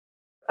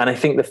And I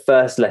think the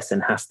first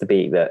lesson has to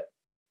be that,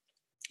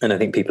 and I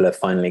think people are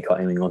finally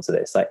coming onto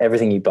this, like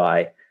everything you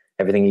buy,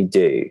 everything you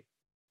do,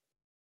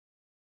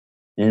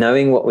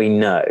 knowing what we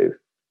know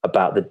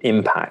about the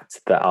impact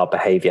that our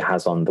behavior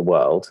has on the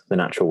world, the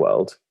natural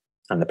world,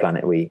 and the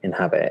planet we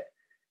inhabit,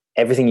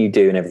 everything you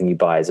do and everything you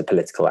buy is a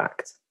political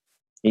act.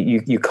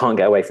 You can't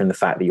get away from the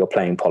fact that you're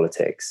playing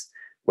politics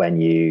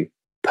when you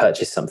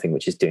purchase something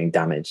which is doing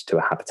damage to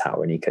a habitat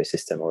or an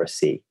ecosystem or a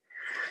sea.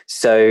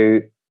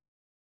 So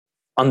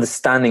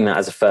understanding that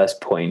as a first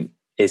point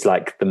is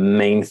like the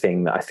main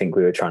thing that I think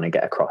we were trying to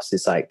get across.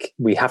 Is like,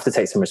 we have to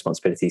take some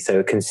responsibility. So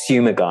a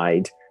consumer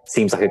guide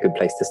seems like a good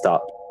place to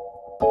start.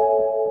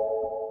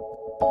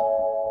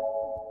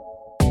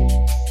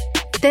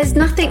 There's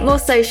nothing more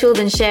social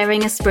than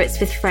sharing a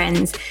spritz with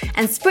friends,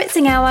 and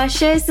Spritzing Hour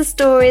shares the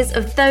stories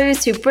of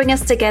those who bring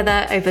us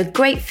together over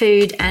great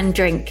food and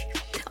drink.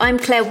 I'm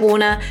Claire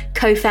Warner,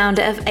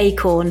 co-founder of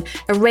Acorn,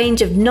 a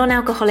range of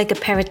non-alcoholic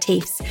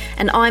aperitifs,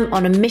 and I'm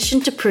on a mission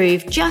to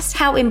prove just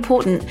how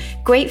important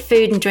great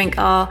food and drink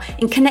are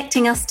in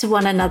connecting us to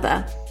one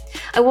another.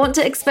 I want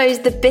to expose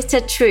the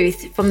bitter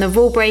truth from the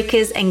rule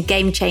breakers and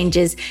game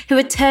changers who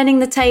are turning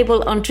the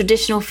table on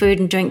traditional food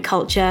and drink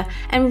culture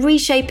and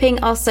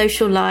reshaping our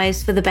social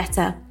lives for the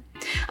better.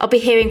 I'll be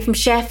hearing from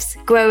chefs,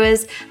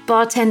 growers,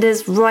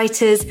 bartenders,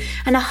 writers,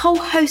 and a whole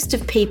host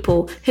of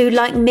people who,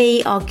 like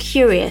me, are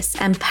curious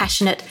and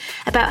passionate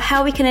about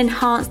how we can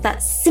enhance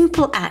that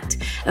simple act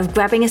of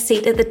grabbing a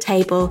seat at the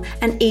table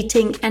and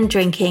eating and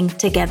drinking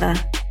together.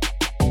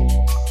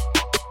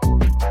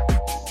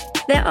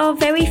 There are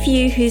very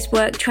few whose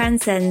work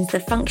transcends the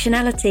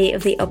functionality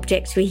of the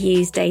objects we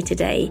use day to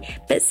day,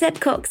 but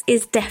Seb Cox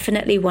is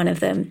definitely one of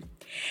them.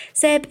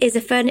 Seb is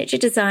a furniture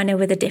designer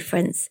with a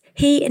difference.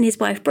 He and his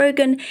wife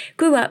Brogan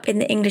grew up in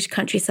the English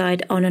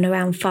countryside on and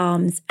around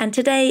farms, and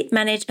today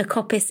manage a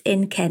coppice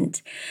in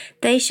Kent.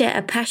 They share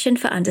a passion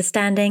for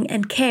understanding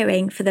and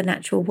caring for the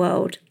natural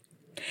world.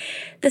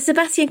 The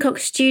Sebastian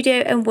Cox studio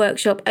and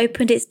workshop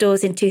opened its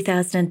doors in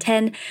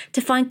 2010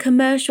 to find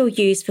commercial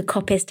use for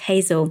coppiced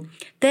hazel,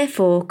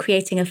 therefore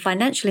creating a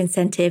financial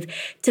incentive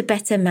to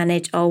better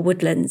manage our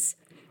woodlands.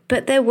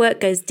 But their work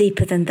goes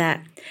deeper than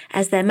that,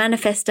 as their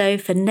manifesto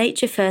for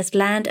Nature First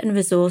land and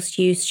resource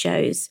use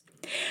shows.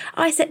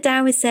 I sat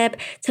down with Seb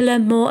to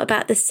learn more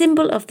about the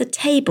symbol of the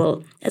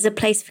table as a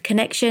place for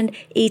connection,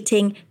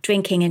 eating,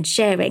 drinking and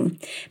sharing,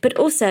 but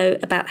also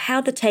about how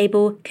the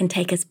table can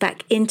take us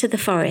back into the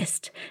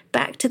forest,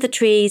 back to the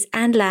trees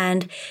and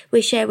land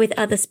we share with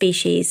other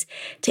species,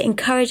 to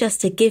encourage us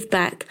to give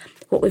back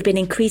what we've been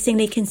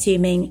increasingly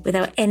consuming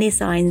without any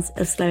signs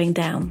of slowing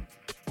down.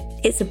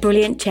 It's a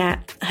brilliant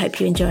chat. I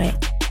hope you enjoy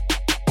it.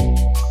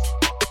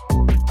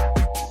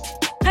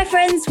 Hi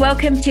friends,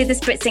 welcome to the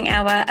Spritzing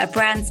Hour, a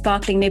brand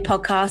sparkling new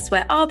podcast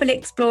where I'll be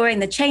exploring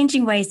the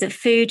changing ways that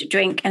food,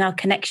 drink and our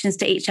connections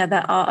to each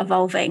other are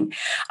evolving.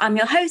 I'm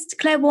your host,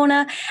 Claire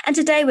Warner, and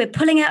today we're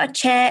pulling out a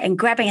chair and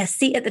grabbing a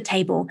seat at the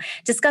table,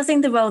 discussing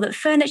the role that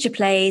furniture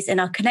plays in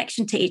our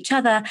connection to each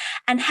other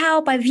and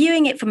how, by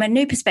viewing it from a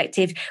new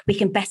perspective, we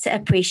can better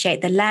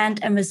appreciate the land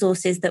and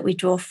resources that we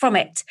draw from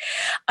it.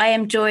 I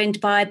am joined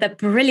by the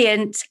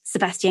brilliant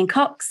Sebastian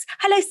Cox.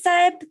 Hello,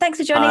 Seb. Thanks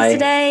for joining us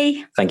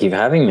today. Thank you for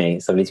having me.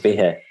 It's lovely to be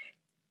here.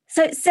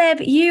 So,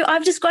 Seb,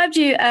 I've described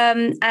you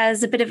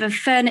as a bit of a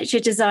furniture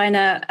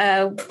designer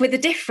with a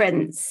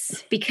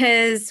difference,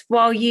 because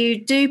while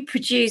you do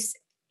produce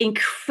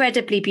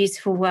incredibly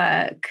beautiful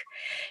work,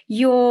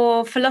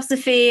 your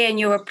philosophy and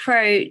your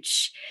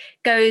approach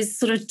goes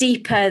sort of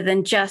deeper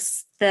than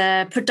just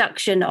the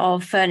production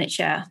of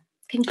furniture.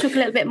 Can you talk a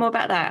little bit more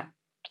about that?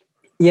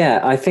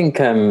 Yeah, I think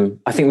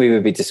we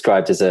would be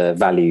described as a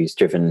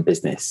values-driven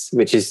business,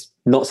 which is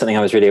not something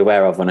I was really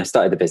aware of when I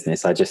started the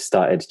business. I just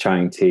started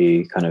trying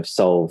to kind of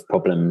solve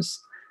problems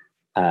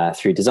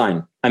through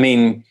design. I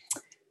mean,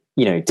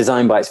 you know,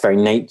 design by its very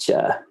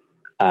nature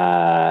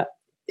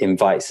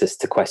invites us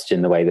to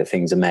question the way that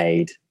things are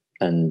made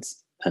and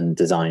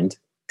designed,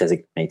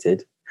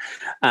 designated.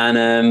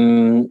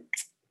 And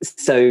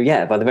so,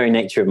 yeah, by the very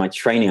nature of my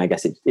training, I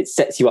guess it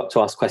sets you up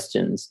to ask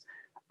questions.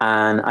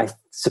 And I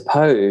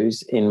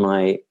suppose in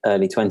my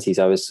early 20s,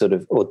 I was sort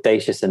of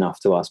audacious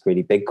enough to ask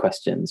really big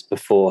questions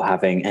before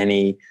having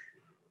any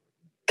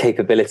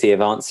capability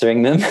of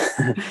answering them,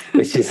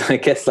 which is, I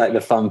guess, like the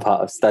fun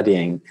part of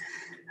studying.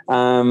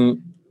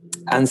 And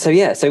so,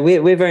 yeah, so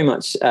we're very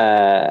much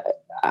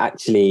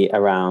actually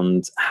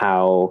around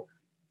how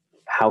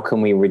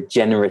can we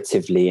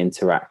regeneratively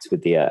interact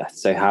with the earth?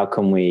 So how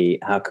can we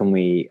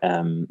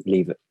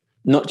leave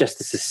not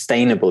just a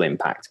sustainable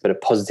impact, but a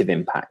positive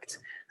impact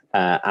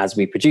as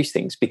we produce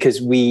things,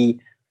 because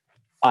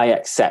I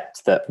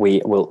accept that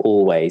we will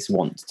always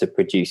want to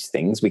produce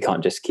things. We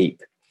can't just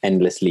keep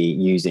endlessly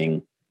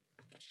using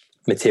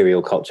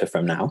material culture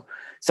from now.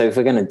 So if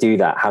we're going to do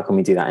that, how can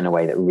we do that in a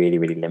way that really,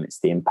 really limits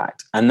the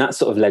impact? And that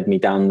sort of led me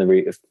down the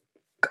route of,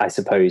 I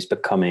suppose,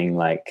 becoming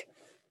like,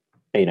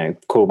 you know,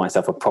 call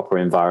myself a proper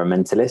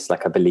environmentalist.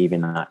 Like I believe in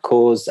that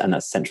cause and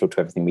that's central to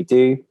everything we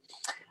do.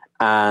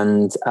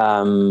 And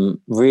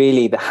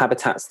really the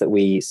habitats that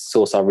we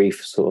source our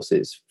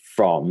resources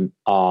from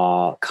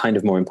are kind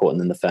of more important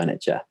than the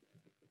furniture.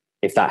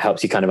 If that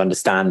helps you kind of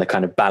understand the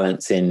kind of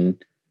balance in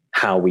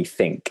how we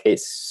think.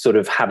 It's sort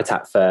of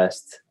habitat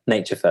first,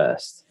 nature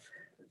first,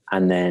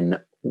 and then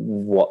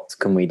what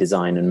can we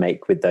design and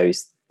make with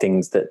those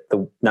things that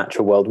the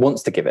natural world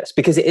wants to give us,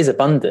 because it is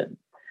abundant.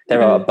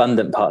 There are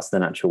abundant parts of the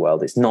natural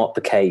world. It's not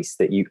the case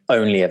that you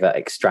only ever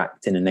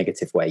extract in a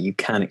negative way. You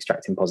can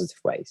extract in positive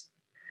ways.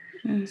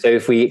 So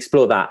if we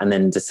explore that and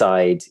then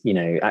decide, you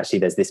know, actually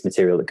there's this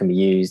material that can be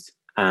used,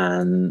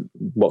 and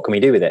what can we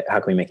do with it? How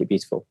can we make it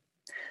beautiful?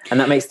 And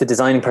that makes the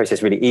designing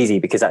process really easy,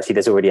 because actually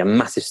there's already a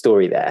massive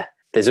story there.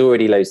 There's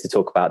already loads to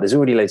talk about. There's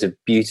already loads of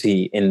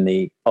beauty in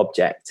the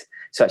object.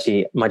 So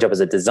actually my job as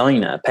a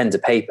designer, pen to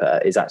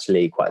paper, is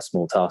actually quite a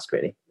small task,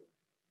 really.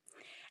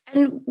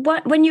 And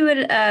when you were,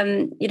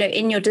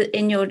 in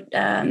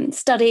your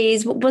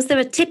studies, was there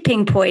a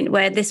tipping point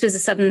where this was a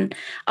sudden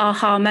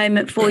aha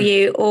moment for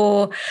you,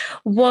 or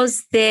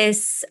was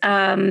this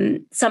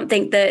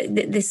something that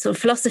this sort of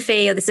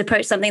philosophy or this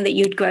approach something that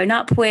you'd grown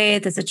up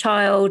with as a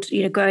child,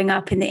 you know, growing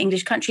up in the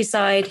English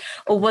countryside,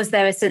 or was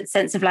there a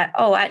sense of like,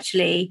 oh,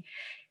 actually,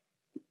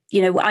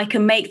 you know, I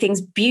can make things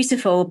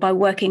beautiful by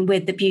working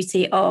with the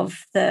beauty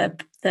of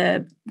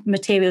the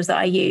materials that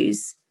I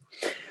use?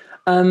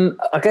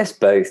 I guess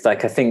both.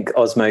 Like, I think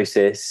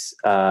osmosis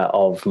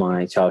of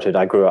my childhood.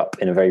 I grew up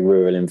in a very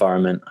rural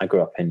environment. I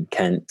grew up in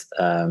Kent,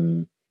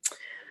 in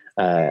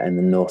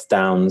the North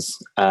Downs,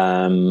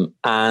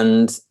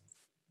 and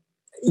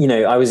you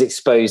know, I was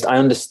exposed. I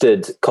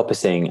understood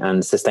coppicing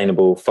and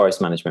sustainable forest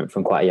management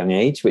from quite a young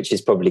age, which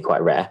is probably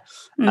quite rare.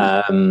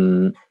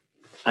 And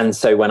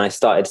so when I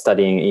started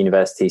studying at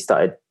university,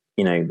 started,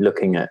 you know,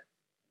 looking at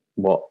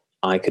what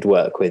I could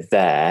work with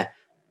there.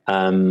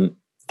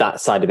 That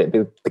side of it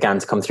began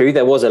to come through.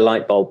 There was a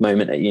light bulb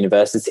moment at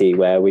university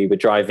where we were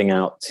driving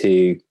out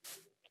to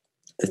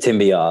the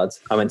timber yard.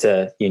 I went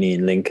to uni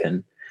in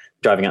Lincoln,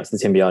 driving out to the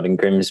timber yard in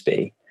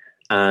Grimsby,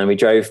 and we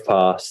drove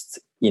past,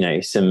 you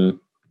know, some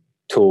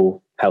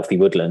tall, healthy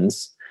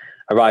woodlands,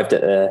 arrived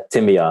at the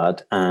timber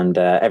yard, and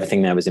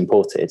everything there was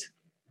imported,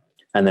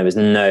 and there was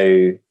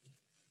no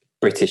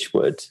British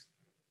wood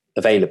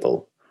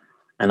available.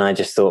 And I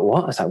just thought,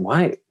 what? I was like,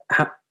 why?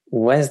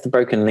 Where's the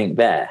broken link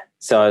there?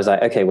 So I was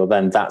like, okay, well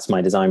then that's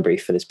my design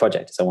brief for this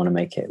project, is I want to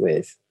make it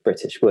with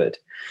British wood.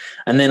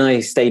 And then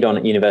I stayed on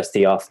at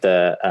university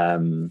after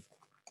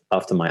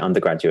my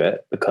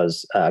undergraduate,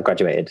 because I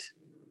graduated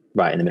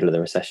right in the middle of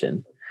the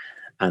recession.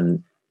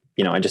 And,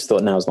 you know, I just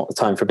thought now's not the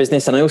time for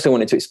business. And I also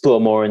wanted to explore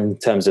more in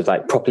terms of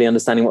like properly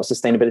understanding what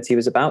sustainability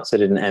was about. So I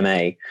did an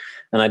MA,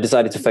 and I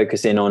decided to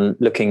focus in on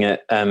looking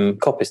at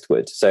coppiced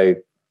wood. So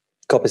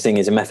coppicing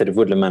is a method of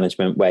woodland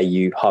management where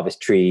you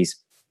harvest trees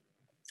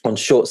on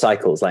short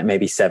cycles, like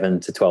maybe 7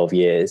 to 12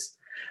 years.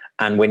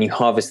 And when you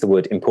harvest the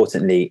wood,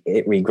 importantly,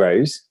 it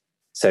regrows.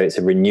 So it's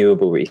a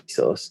renewable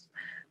resource.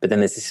 But then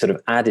there's this sort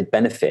of added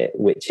benefit,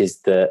 which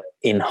is that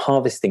in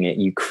harvesting it,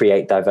 you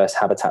create diverse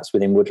habitats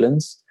within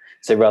woodlands.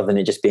 So rather than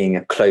it just being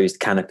a closed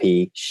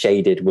canopy,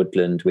 shaded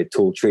woodland with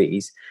tall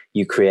trees,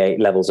 you create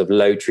levels of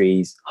low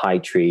trees, high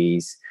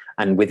trees,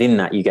 and within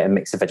that you get a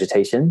mix of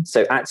vegetation.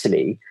 So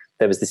actually,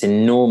 there was this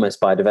enormous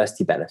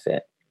biodiversity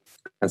benefit.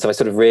 And so I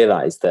sort of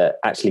realized that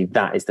actually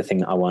that is the thing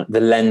that I want, the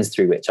lens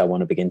through which I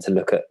want to begin to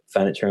look at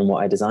furniture and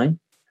what I design.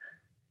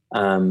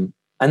 And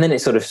then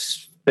it sort of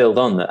spilled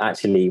on that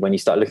actually, when you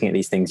start looking at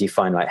these things, you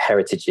find like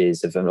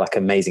heritages of like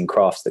amazing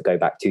crafts that go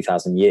back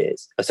 2,000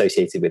 years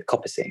associated with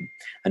coppicing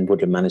and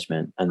woodland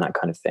management and that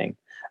kind of thing.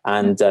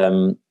 And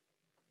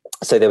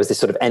so there was this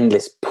sort of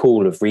endless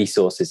pool of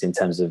resources in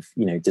terms of,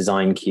 you know,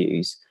 design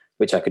cues,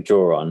 which I could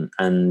draw on.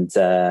 And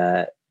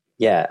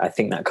yeah, I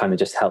think that kind of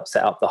just helped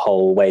set up the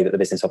whole way that the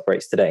business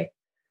operates today.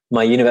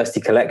 My university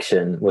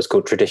collection was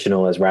called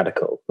Traditional as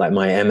Radical. Like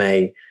my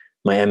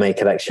MA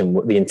collection,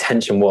 the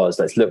intention was,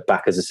 let's look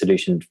back as a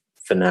solution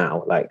for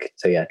now. Like,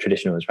 so yeah,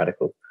 Traditional as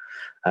Radical.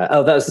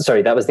 That was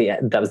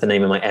the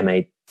name of my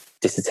MA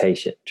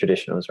dissertation,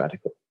 Traditional as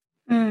Radical.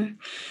 I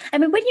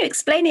mean, when you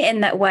explain it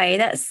in that way,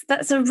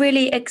 that's a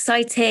really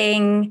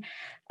exciting,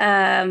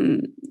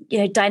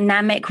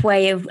 dynamic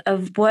way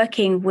of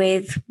working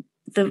with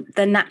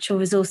the natural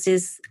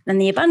resources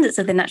and the abundance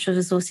of the natural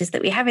resources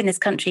that we have in this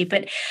country.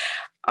 But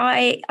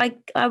I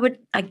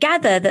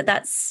gather that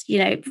that's, you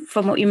know,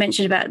 from what you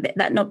mentioned about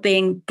that not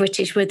being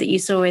British wood that you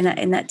saw in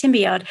that timber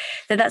yard,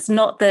 that's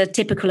not the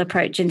typical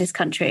approach in this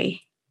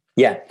country.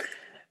 Yeah,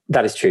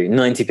 that is true.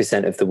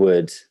 90% of the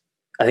wood,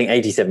 I think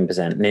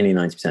 87%, nearly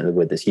 90% of the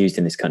wood that's used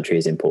in this country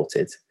is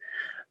imported,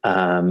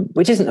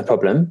 which isn't a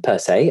problem per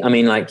se. I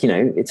mean, like, you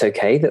know, it's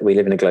okay that we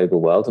live in a global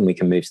world and we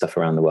can move stuff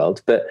around the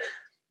world, but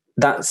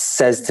that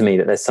says to me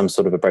that there's some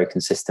sort of a broken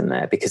system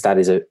there, because that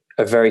is a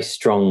very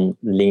strong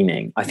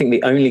leaning. I think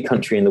the only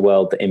country in the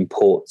world that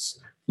imports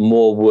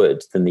more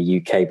wood than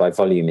the UK by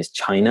volume is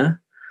China.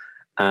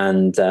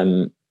 And,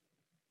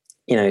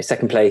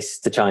 second place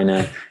to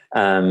China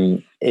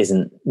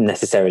isn't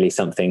necessarily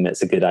something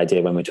that's a good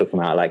idea when we're talking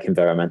about like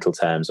environmental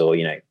terms, or,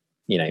 you know,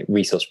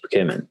 resource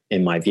procurement,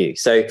 in my view.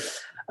 So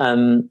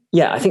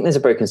I think there's a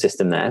broken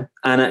system there.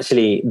 And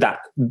actually that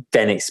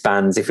then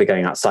expands if we're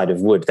going outside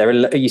of wood.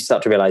 You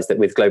start to realize that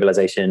with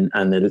globalization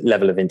and the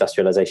level of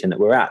industrialization that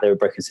we're at, there are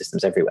broken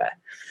systems everywhere.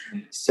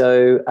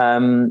 So,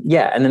 and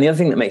then the other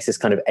thing that makes this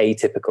kind of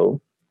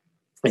atypical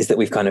is that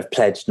we've kind of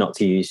pledged not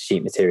to use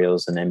sheet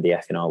materials and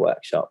MDF in our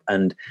workshop.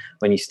 And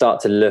when you start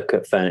to look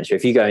at furniture,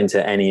 if you go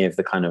into any of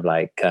the kind of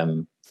like,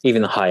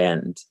 even the high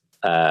end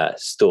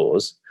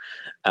stores,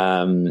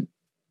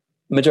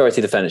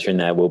 majority of the furniture in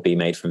there will be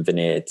made from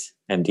veneered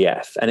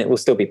MDF, and it will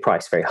still be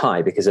priced very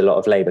high because a lot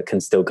of labor can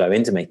still go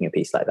into making a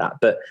piece like that.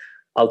 But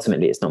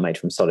ultimately it's not made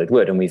from solid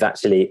wood. And we've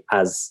actually,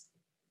 as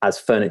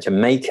furniture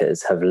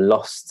makers, have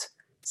lost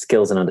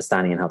skills and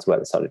understanding in how to work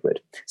with solid wood.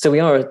 So we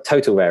are a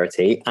total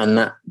rarity, and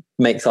that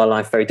makes our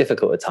life very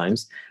difficult at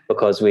times,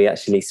 because we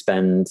actually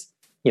spend,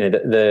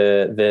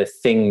 the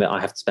thing that I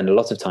have to spend a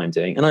lot of time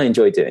doing, and I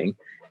enjoy doing,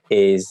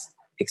 is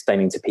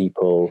explaining to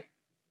people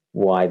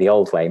why the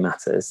old way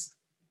matters,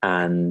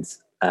 and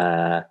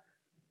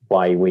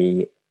why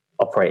we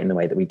operate in the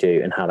way that we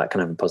do, and how that can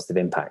have a positive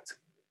impact.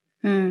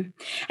 I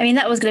mean,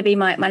 that was going to be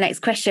my next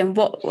question.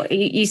 What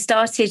you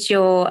started you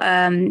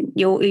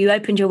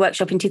opened your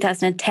workshop in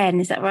 2010,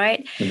 is that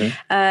right?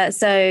 Mm-hmm.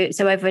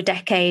 So over a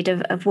decade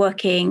of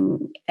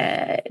working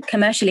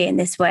commercially in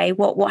this way,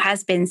 what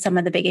has been some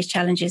of the biggest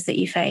challenges that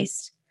you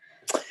faced?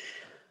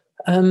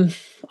 I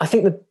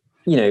think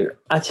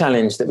a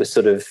challenge that was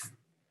sort of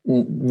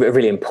a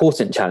really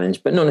important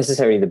challenge, but not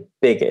necessarily the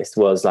biggest,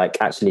 was like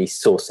actually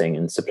sourcing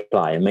and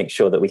supply, and make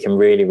sure that we can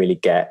really, really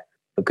get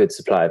a good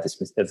supply of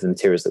the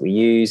materials that we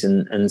use,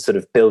 and sort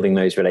of building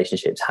those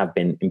relationships have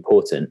been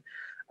important.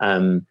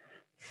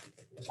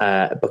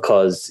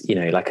 Because,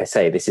 like I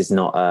say, this is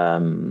not,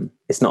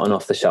 it's not an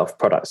off the shelf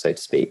product, so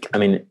to speak. I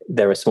mean,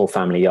 there are small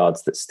family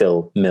yards that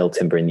still mill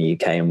timber in the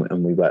UK,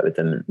 and we work with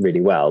them really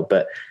well,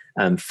 but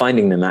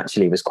finding them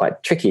actually was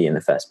quite tricky in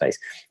the first place.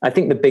 I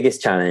think the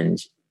biggest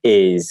challenge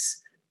is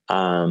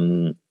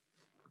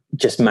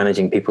just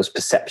managing people's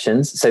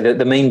perceptions. So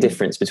the main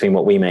difference between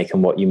what we make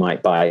and what you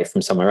might buy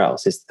from somewhere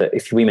else is that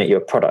if we make you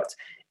a product,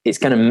 it's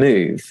going to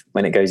move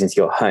when it goes into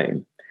your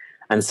home.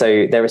 And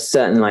so there are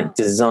certain like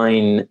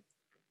design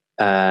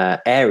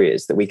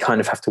areas that we kind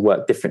of have to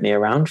work differently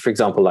around. For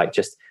example, like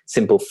just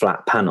simple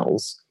flat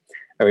panels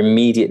are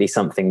immediately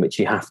something which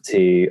you have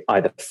to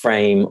either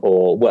frame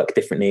or work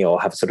differently, or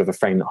have sort of a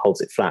frame that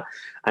holds it flat.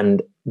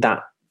 And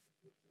that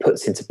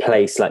puts into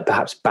place like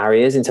perhaps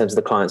barriers in terms of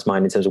the client's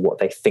mind, in terms of what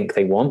they think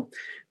they want.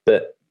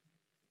 But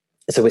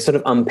so we're sort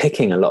of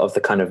unpicking a lot of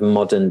the kind of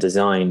modern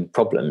design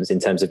problems, in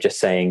terms of just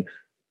saying,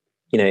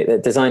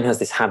 design has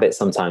this habit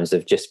sometimes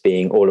of just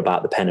being all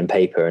about the pen and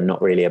paper, and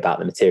not really about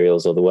the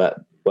materials or the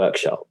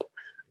workshop.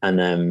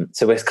 And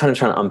so we're kind of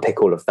trying to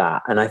unpick all of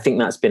that. And I think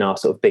that's been our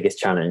sort of biggest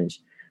challenge.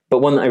 But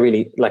one that I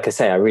really, like I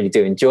say, I really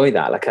do enjoy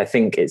that. Like, I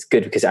think it's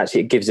good because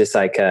actually it gives us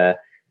like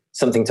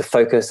something to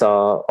focus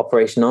our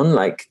operation on.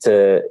 Like,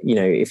 to,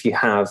 if you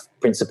have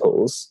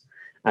principles,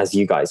 as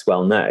you guys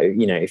well know,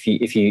 if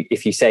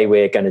you say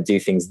we're going to do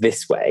things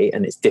this way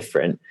and it's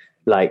different,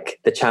 like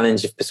the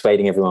challenge of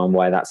persuading everyone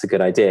why that's a good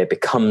idea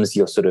becomes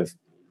your sort of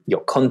your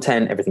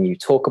content, everything you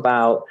talk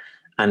about,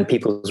 and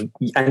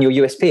your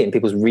USP and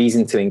people's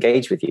reason to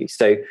engage with you.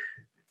 So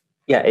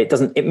yeah,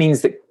 it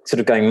means that sort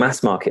of going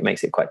mass market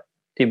makes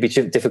it'd be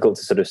difficult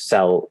to sort of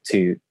sell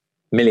to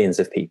millions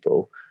of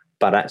people,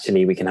 but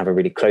actually we can have a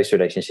really close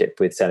relationship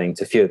with selling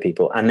to fewer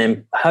people, and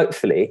then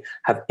hopefully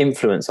have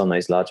influence on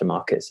those larger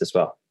markets as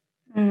well.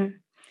 Mm.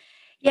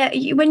 Yeah,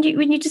 when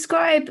you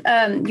describe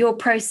your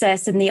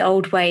process in the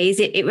old ways,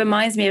 it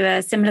reminds me of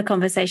a similar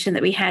conversation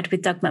that we had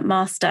with Doug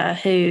McMaster,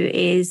 who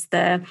is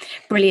the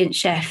brilliant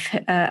chef,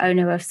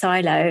 owner of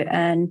Silo,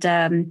 and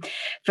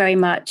very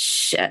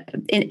much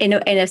in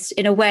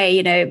a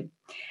way,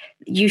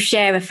 you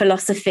share a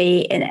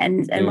philosophy,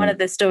 and one of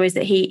the stories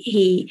that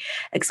he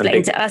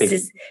explained to us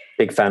is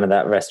big fan of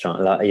that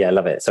restaurant. Yeah, I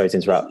love it. Sorry to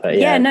interrupt, but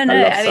no. I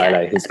love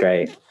Silo. He's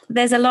great.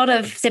 There's a lot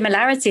of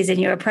similarities in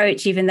your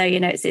approach, even though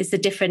it's a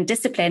different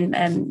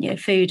discipline,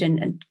 food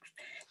and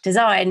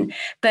design.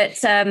 But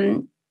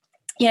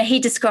he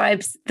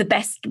describes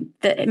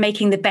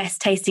making the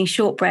best tasting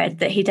shortbread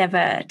that he'd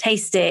ever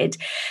tasted.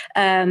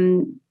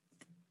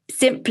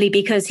 Simply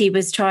because he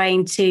was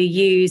trying to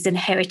use an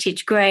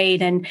heritage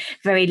grain and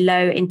very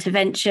low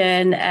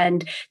intervention,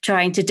 and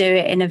trying to do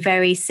it in a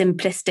very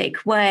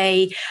simplistic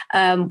way,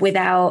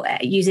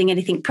 without using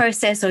anything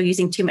processed or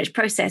using too much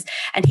process.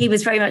 And he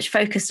was very much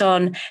focused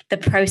on the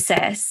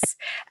process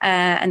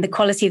and the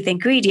quality of the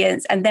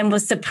ingredients, and then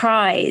was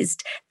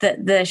surprised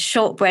that the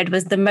shortbread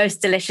was the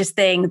most delicious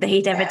thing that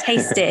he'd ever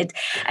tasted.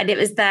 And it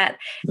was that,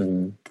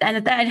 and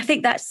I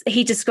think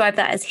he described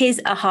that as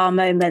his aha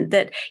moment,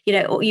 that,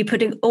 you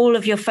putting all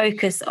of your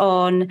focus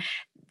on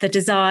the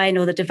design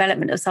or the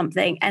development of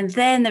something, and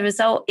then the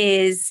result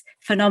is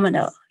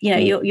phenomenal.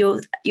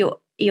 You're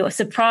you're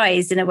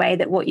surprised in a way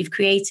that what you've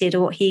created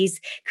or what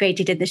he's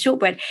created in the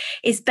shortbread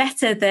is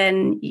better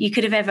than you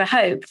could have ever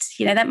hoped.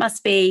 That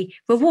must be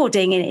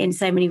rewarding in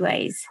so many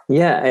ways.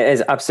 Yeah, it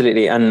is,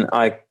 absolutely. And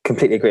I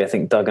completely agree. I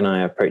think Doug and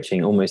I are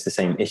approaching almost the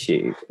same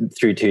issue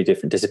through two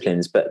different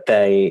disciplines, but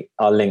they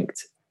are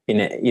linked in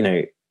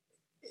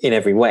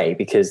every way,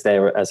 because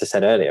they're, as I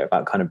said earlier,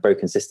 about kind of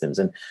broken systems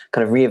and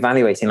kind of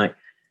reevaluating like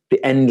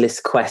the endless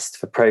quest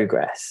for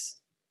progress.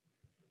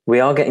 We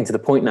are getting to the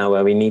point now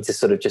where we need to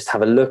sort of just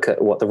have a look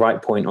at what the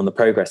right point on the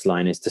progress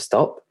line is to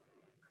stop,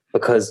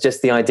 because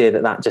just the idea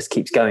that just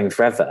keeps going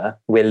forever,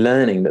 we're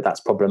learning that that's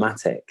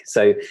problematic.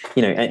 So,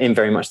 in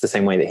very much the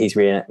same way that he's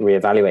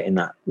reevaluating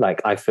that,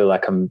 like, I feel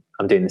like I'm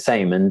doing the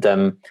same. And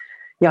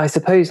I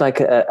suppose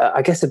like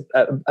I guess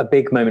a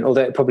big moment,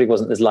 although it probably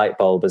wasn't as light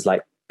bulb as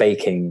like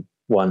baking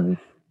one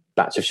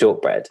batch of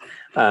shortbread,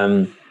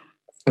 the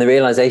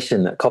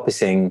realization that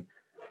coppicing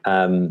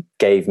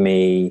gave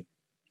me,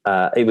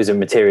 it was a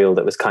material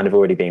that was kind of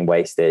already being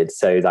wasted.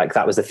 So like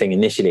that was the thing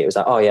initially. It was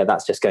like, oh yeah,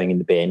 that's just going in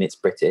the bin. It's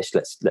British.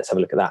 Let's have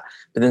a look at that.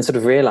 But then sort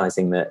of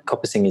realizing that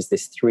coppicing is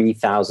this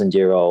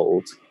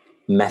 3,000-year-old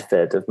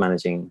method of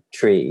managing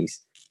trees,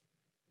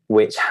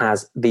 which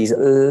has these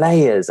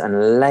layers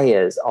and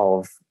layers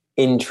of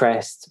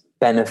interest,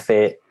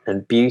 benefit,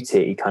 and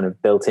beauty kind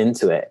of built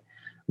into it,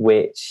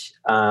 which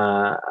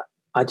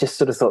I just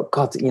sort of thought,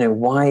 God,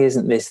 why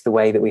isn't this the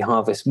way that we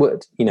harvest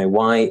wood?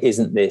 Why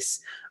isn't this,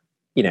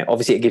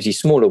 obviously it gives you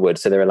smaller wood,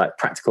 so there are like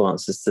practical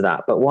answers to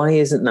that, but why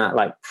isn't that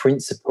like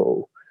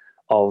principle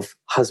of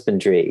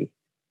husbandry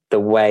the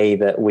way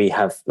that we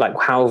have, like,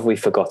 how have we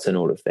forgotten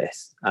all of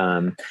this?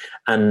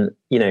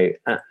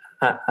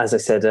 As I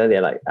said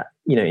earlier, like,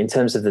 in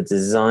terms of the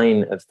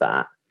design of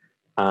that,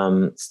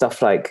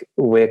 stuff like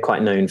we're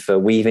quite known for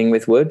weaving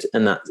with wood,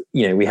 and that,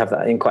 we have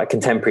that in quite a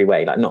contemporary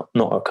way, like not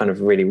a kind of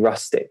really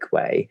rustic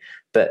way,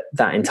 but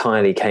that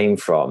entirely came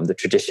from the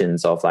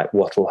traditions of like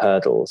wattle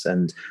hurdles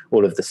and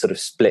all of the sort of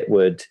split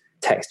wood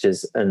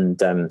textures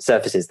and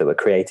surfaces that were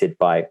created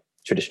by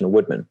traditional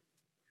woodmen.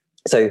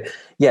 So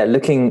yeah,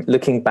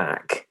 looking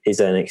back is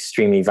an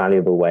extremely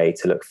valuable way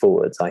to look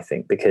forwards, I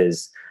think,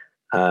 because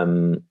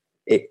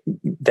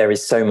there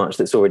is so much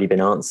that's already been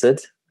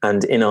answered,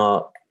 and in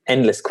our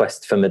endless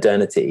quest for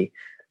modernity,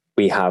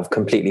 we have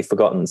completely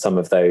forgotten some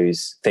of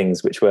those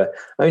things which were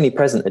only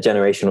present a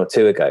generation or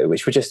two ago,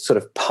 which were just sort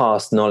of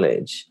past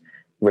knowledge,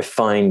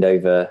 refined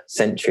over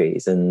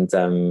centuries and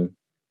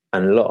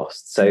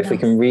lost. So if we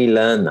can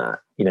relearn that,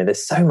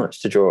 there's so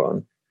much to draw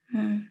on.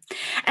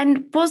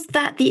 And was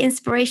that the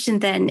inspiration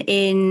then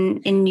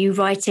in you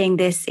writing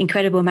this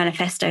incredible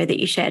manifesto that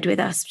you shared with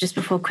us just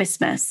before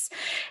Christmas?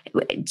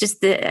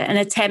 Just an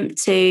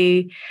attempt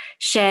to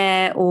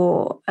share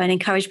and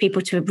encourage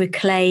people to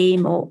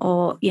reclaim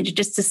or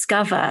just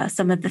discover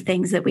some of the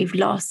things that we've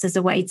lost as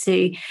a way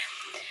to,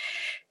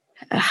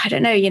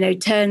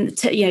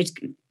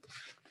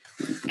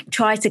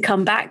 try to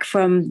come back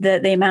from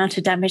the amount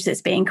of damage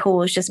that's being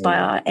caused just by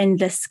our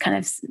endless kind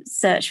of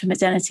search for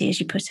modernity, as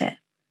you put it.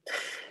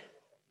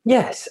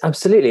 Yes,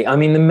 absolutely. I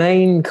mean, the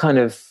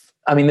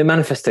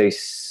manifesto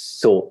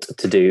sought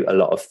to do a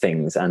lot of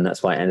things, and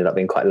that's why it ended up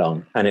being quite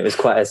long. And it was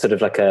quite a sort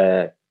of like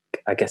a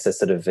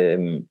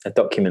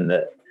document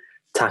that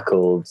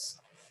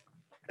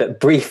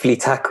briefly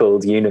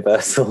tackled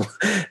universal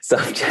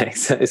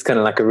subjects. So it's kind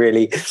of like a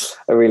really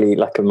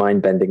like a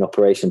mind-bending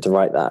operation to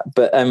write that.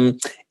 But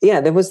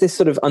there was this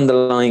sort of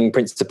underlying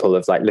principle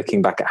of like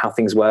looking back at how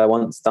things were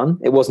once done.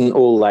 It wasn't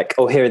all like,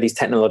 oh, here are these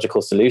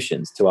technological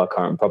solutions to our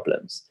current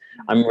problems.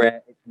 I'm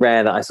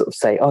rare that I sort of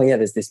say, oh yeah,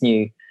 there's this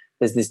new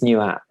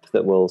app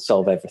that will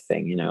solve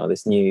everything, or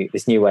this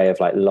new way of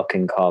like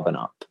locking carbon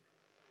up.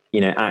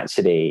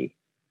 Actually,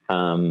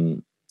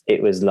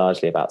 it was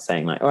largely about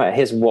saying like, all right,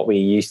 here's what we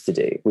used to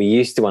do. We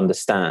used to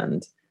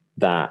understand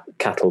that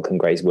cattle can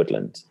graze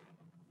woodland,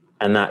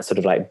 and that sort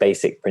of like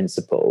basic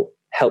principle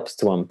helps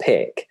to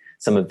unpick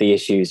some of the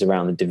issues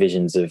around the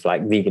divisions of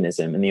like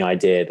veganism and the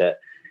idea that,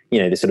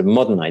 the sort of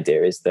modern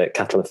idea is that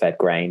cattle are fed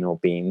grain or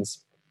beans,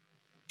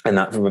 and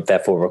that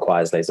therefore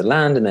requires loads of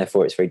land, and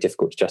therefore it's very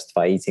difficult to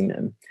justify eating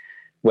them.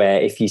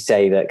 Where if you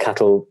say that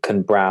cattle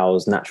can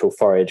browse natural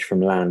forage from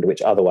land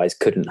which otherwise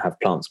couldn't have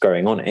plants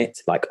growing on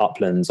it, like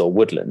uplands or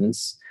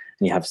woodlands,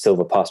 and you have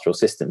silver pastoral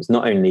systems,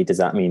 not only does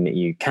that mean that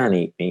you can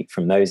eat meat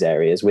from those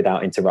areas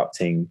without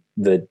interrupting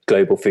the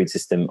global food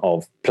system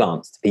of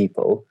plants to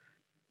people,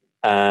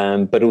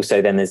 but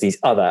also then there's these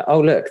other,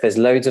 there's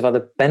loads of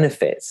other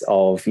benefits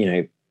of,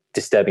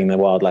 disturbing the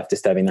wildlife,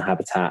 disturbing the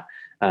habitat,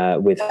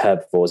 with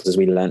herbivores, as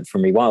we learned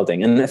from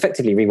rewilding. And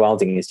effectively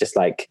rewilding is just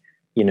like,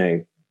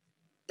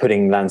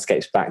 putting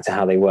landscapes back to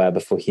how they were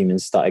before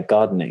humans started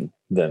gardening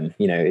them.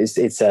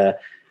 So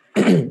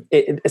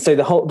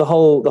the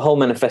whole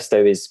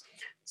manifesto is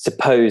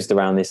supposed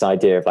around this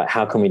idea of like,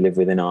 how can we live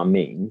within our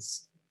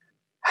means?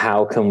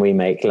 How can we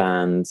make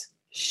land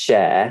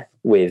share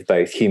with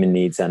both human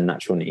needs and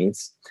natural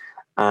needs?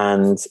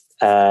 And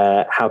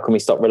how can we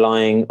stop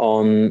relying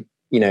on,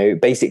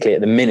 basically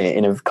at the minute,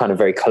 in a kind of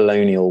very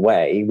colonial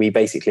way, we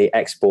basically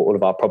export all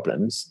of our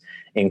problems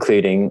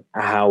including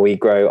how we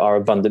grow our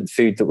abundant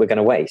food that we're going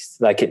to waste.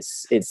 Like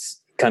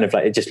it's kind of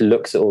like, it just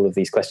looks at all of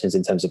these questions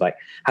in terms of like,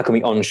 how can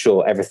we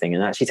onshore everything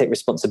and actually take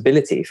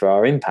responsibility for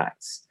our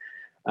impacts?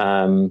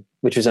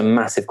 Which was a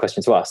massive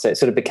question to us. So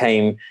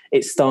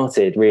it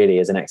started really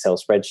as an Excel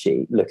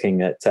spreadsheet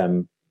looking at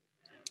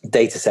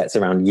data sets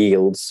around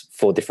yields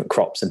for different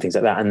crops and things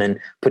like that, and then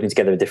putting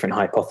together different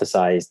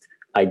hypothesized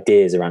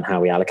ideas around how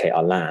we allocate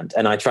our land.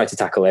 And I tried to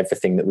tackle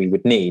everything that we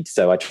would need.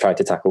 So I tried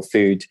to tackle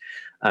food,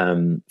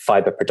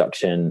 fiber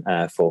production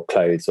for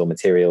clothes or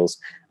materials,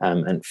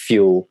 and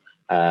fuel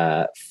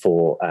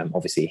for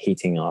obviously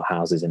heating our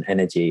houses and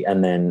energy,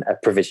 and then a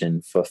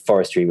provision for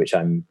forestry, which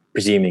I'm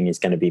presuming is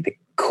going to be the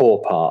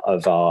core part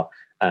of our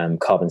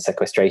carbon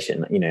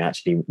sequestration,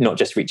 actually not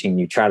just reaching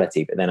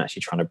neutrality, but then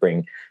actually trying to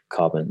bring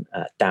carbon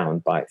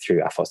down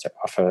through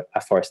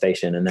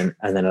afforestation, and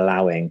then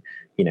allowing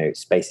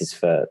spaces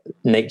for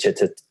nature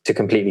to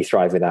completely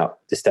thrive without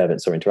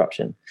disturbance or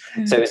interruption.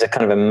 So it was a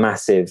kind of a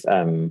massive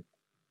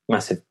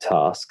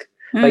task.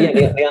 But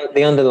yeah,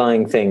 the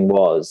underlying thing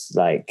was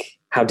like,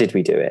 how did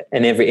we do it?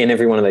 And in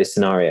every one of those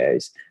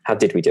scenarios, how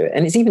did we do it?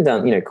 And it's even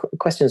done,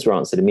 questions were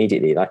answered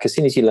immediately. Like as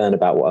soon as you learn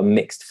about what a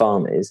mixed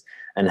farm is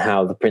and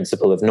how the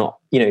principle of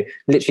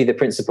literally the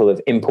principle of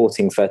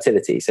importing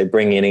fertility, so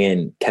bringing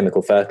in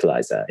chemical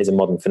fertilizer, is a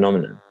modern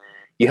phenomenon.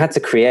 You had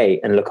to create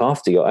and look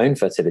after your own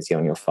fertility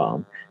on your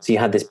farm. So you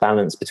had this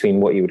balance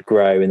between what you would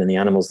grow and then the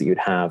animals that you would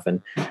have.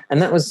 And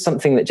that was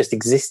something that just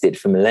existed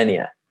for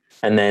millennia.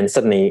 And then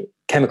suddenly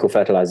chemical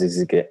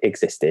fertilizers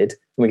existed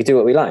and we could do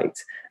what we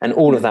liked. And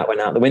all of that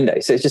went out the window.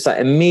 So it's just like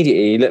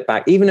immediately you look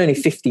back, even only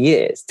 50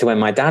 years to when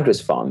my dad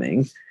was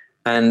farming,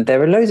 and there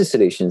were loads of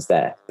solutions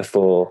there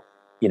before,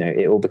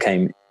 it all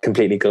became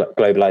completely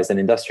globalized and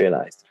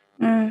industrialized.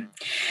 And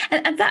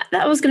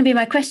that was going to be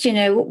my question.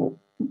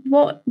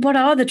 What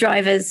are the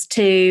drivers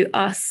to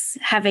us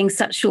having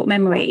such short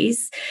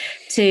memories,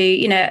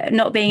 to,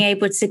 not being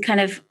able to kind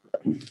of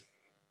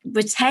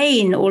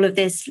retain all of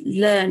this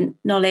learned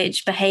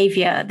knowledge,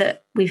 behavior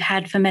that we've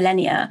had for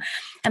millennia?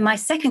 And my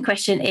second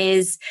question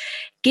is,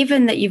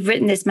 given that you've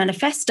written this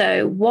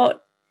manifesto,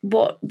 what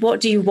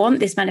do you want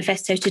this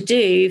manifesto to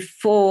do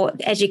for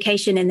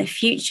education in the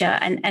future?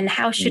 And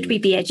how should we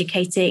be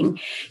educating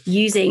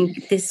using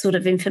this sort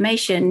of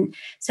information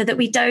so that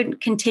we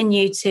don't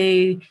continue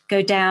to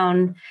go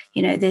down,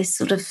 this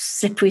sort of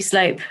slippery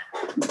slope,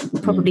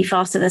 probably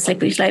faster than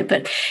slippery slope,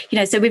 but,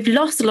 so we've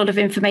lost a lot of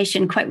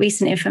information, quite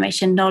recent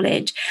information,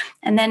 knowledge.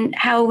 And then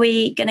how are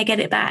we going to get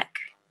it back?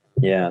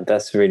 Yeah,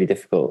 that's really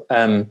difficult.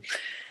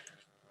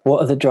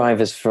 What are the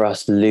drivers for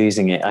us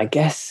losing it? I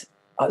guess,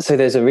 so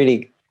there's a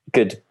really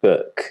good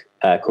book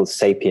called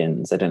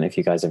Sapiens. I don't know if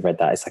you guys have read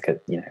that. It's like a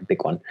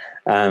big one.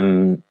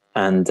 And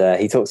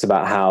he talks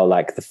about how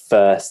like the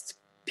first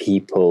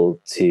people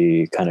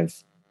to kind of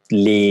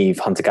leave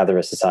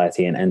hunter-gatherer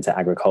society and enter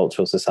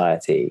agricultural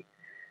society,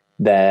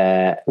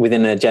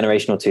 within a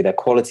generation or two, their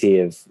quality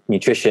of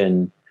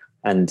nutrition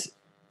and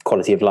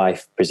quality of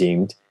life,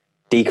 presumed,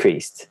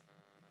 decreased.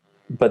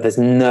 But there's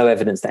no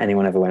evidence that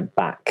anyone ever went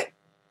back,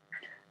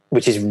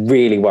 which is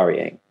really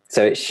worrying.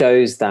 So it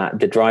shows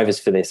that the drivers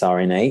for this are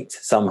innate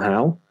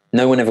somehow.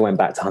 No one ever went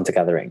back to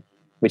hunter-gathering,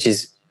 which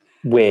is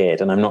weird,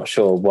 and I'm not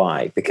sure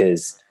why,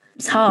 because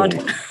it's hard.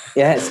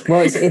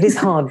 It is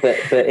hard, but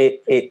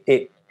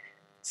it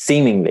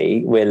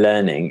seemingly, we're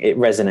learning, it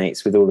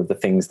resonates with all of the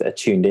things that are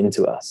tuned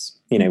into us.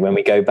 When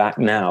we go back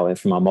now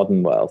from our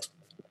modern world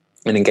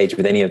and engage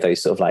with any of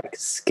those sort of like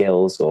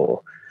skills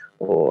or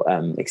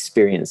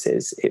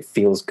experiences, it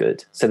feels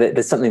good. So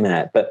there's something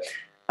there, but.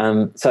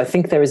 So I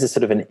think there is a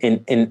sort of an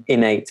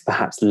innate,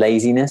 perhaps,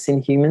 laziness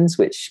in humans,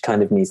 which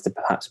kind of needs to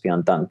perhaps be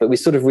undone. But we're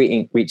sort of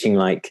reaching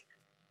like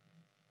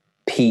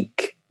the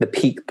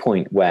peak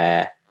point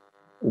where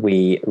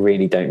we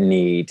really don't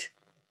need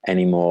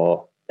any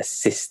more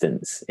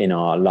assistance in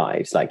our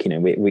lives. Like,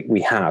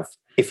 we have,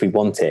 if we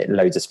want it,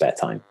 loads of spare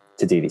time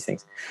to do these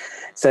things.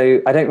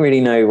 So I don't really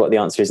know what the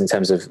answer is in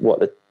terms of what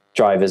the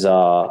drivers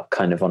are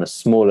kind of on a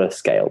smaller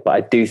scale, but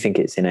I do think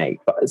it's innate.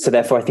 So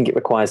therefore, I think it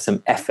requires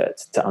some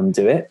effort to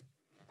undo it.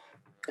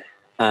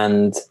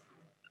 And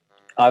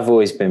I've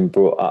always been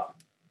brought up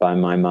by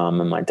my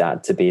mum and my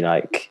dad to be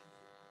like,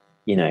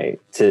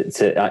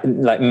 to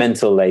like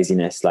mental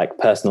laziness, like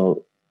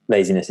personal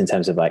laziness in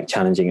terms of like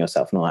challenging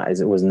yourself and all that,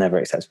 it was never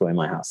acceptable in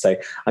my house. So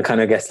I kind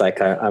of guess like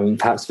I'm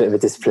perhaps a bit of a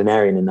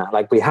disciplinarian in that.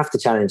 Like we have to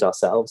challenge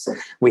ourselves.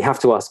 We have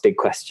to ask big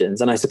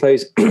questions. And I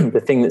suppose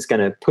the thing that's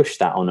going to push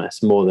that on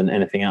us more than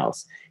anything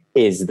else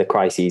is the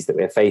crises that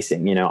we're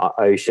facing. Our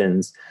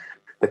oceans,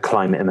 the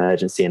climate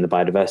emergency and the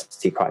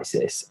biodiversity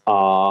crisis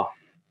are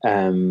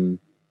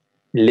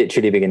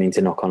literally beginning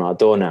to knock on our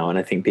door now. And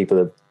I think people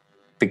are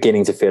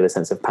beginning to feel a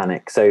sense of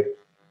panic. So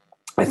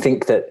I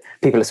think that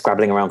people are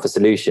scrabbling around for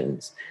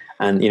solutions,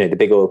 and the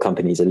big oil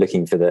companies are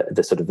looking for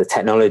the sort of the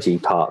technology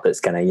part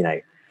that's going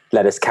to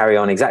let us carry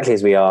on exactly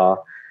as we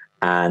are,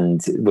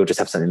 and we'll just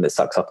have something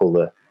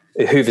that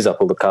hoovers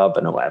up all the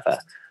carbon or whatever.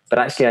 But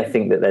actually, I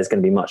think that there's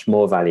going to be much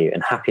more value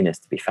and happiness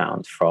to be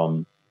found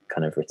from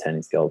kind of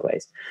returning to the old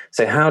ways.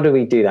 So how do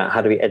we do that?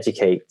 How do we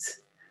educate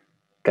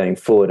going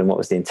forward, and what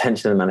was the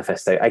intention of the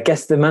manifesto? I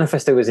guess the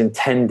manifesto was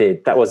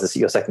intended, that was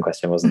your second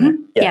question, wasn't it?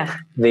 Yeah.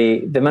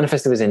 The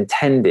manifesto was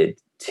intended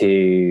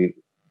to,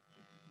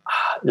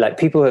 like,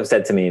 people have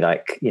said to me,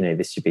 like,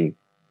 this should be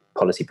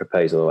policy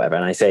proposal or whatever,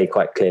 and I say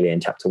quite clearly in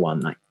chapter 1,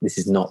 like, this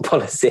is not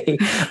policy.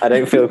 I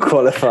don't feel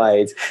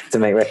qualified to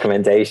make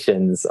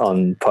recommendations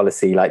on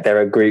policy. Like, there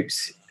are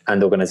groups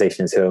and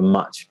organizations who are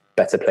much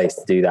better placed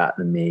to do that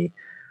than me.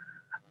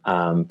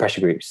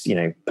 Pressure groups,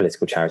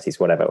 political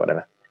charities,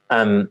 whatever.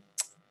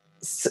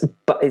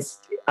 But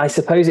I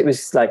suppose it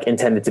was like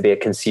intended to be a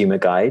consumer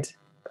guide.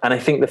 And I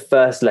think the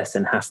first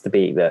lesson has to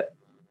be that,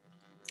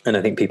 and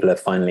I think people are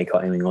finally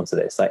coming onto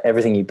this, like,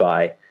 everything you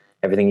buy,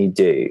 everything you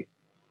do,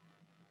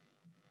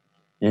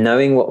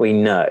 knowing what we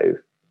know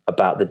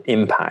about the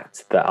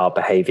impact that our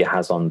behavior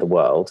has on the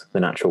world, the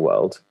natural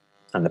world,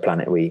 and the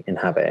planet we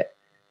inhabit,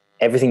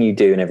 everything you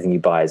do and everything you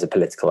buy is a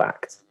political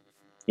act.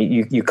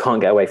 You can't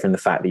get away from the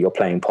fact that you're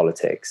playing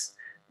politics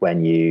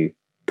when you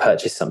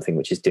purchase something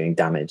which is doing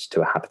damage to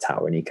a habitat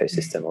or an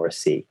ecosystem or a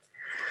sea.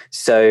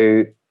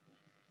 So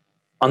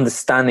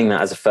understanding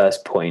that as a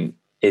first point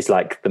is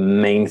like the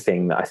main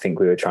thing that I think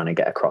we were trying to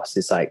get across.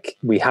 Is like,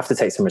 we have to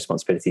take some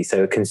responsibility.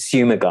 So a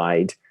consumer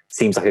guide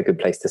seems like a good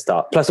place to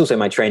start. Plus also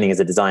my training as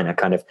a designer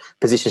kind of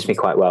positions me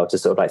quite well to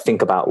sort of like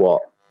think about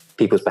what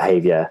people's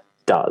behavior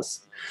does.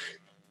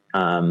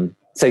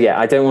 So yeah,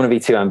 I don't want to be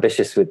too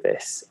ambitious with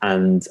this.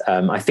 And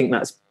I think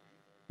that's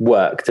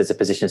worked as a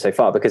position so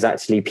far, because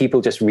actually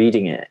people just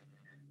reading it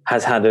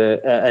has had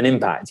an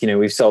impact.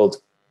 We sold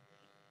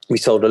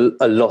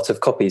a lot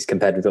of copies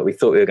compared with what we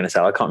thought we were going to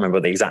sell. I can't remember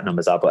what the exact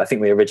numbers are, but I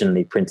think we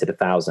originally printed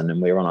 1,000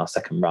 and we're on our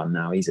second run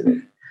now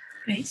easily.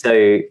 Great.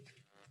 So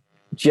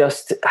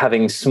just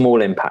having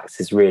small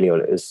impacts is really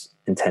all it was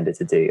intended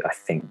to do, I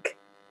think.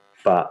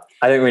 But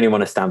I don't really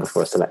want to stand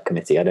before a select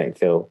committee. I don't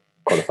feel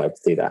qualified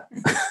to do that.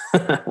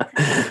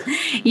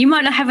 You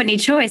might not have any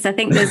choice. I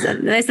think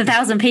there's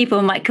 1,000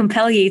 people might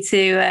compel you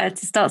to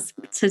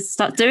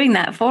start doing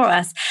that for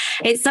us.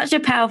 It's such a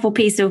powerful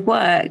piece of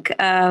work.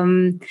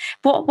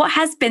 What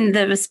has been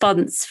the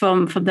response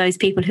from those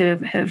people who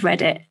have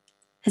read it?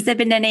 Has there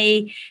been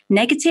any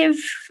negative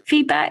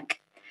feedback?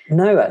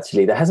 No,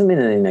 actually, there hasn't been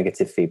any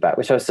negative feedback,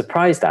 which I was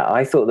surprised at.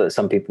 I thought that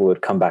some people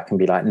would come back and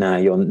be like, "No,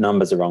 your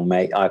numbers are wrong,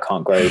 mate. I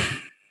can't grow,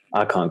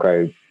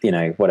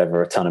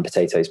 whatever, a ton of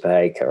potatoes per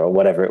acre," or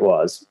whatever it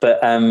was.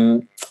 But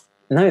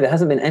no, there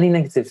hasn't been any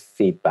negative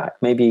feedback.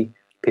 Maybe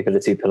people are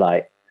too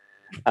polite.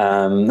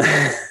 I'm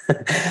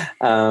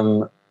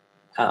not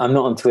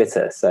on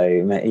Twitter, so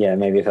yeah,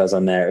 maybe if I was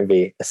on there, it would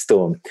be a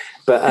storm.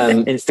 But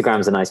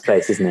Instagram's a nice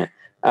place, isn't it?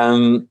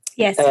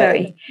 Yes,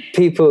 very.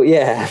 People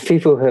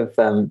have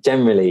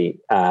generally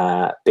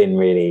been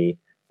really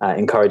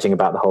encouraging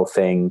about the whole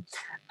thing.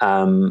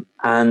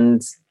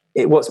 And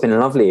what's been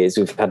lovely is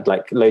we've had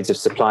like loads of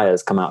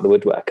suppliers come out of the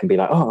woodwork and be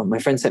like, "Oh, my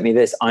friend sent me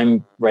this.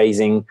 I'm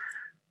raising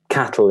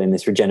cattle in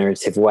this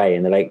regenerative way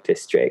in the Lake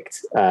District.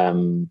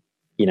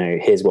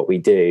 Here's what we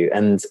do."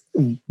 And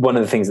one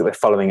of the things that we're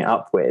following it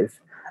up with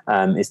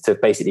is to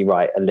basically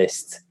write a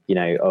list,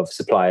 of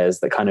suppliers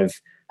that kind of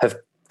have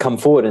come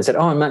forward and said,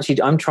 "Oh, I'm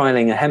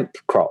trialing a hemp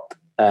crop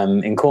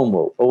in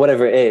Cornwall," or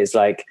whatever it is.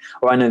 Like,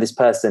 or I know this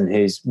person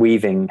who's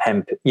weaving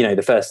hemp,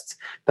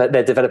 but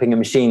they're developing a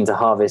machine to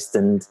harvest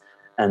and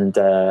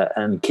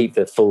keep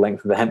the full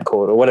length of the hemp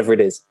cord, or whatever it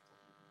is.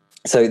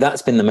 So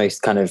that's been the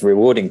most kind of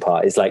rewarding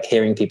part, is like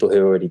hearing people who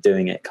are already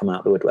doing it come out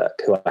of the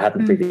woodwork who I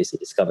hadn't previously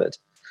discovered.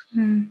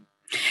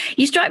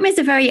 You strike me as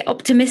a very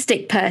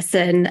optimistic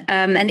person,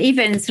 and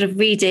even sort of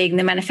reading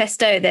the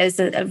manifesto, there's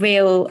a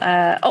real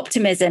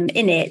optimism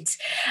in it.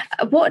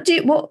 What do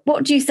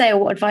you say, or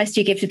what advice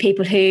do you give to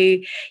people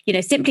who,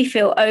 simply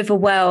feel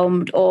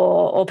overwhelmed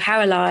or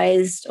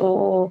paralyzed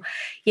or,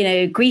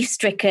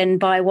 grief-stricken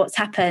by what's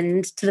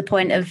happened, to the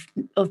point of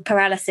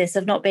paralysis,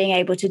 of not being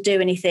able to do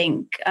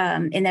anything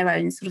in their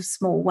own sort of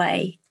small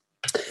way?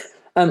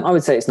 I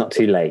would say it's not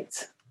too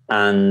late,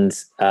 and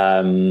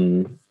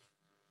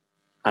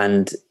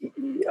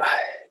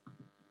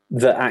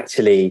that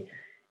actually,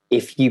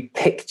 if you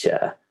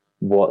picture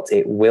what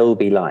it will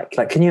be like,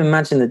 can you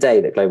imagine the day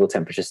that global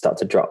temperatures start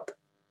to drop?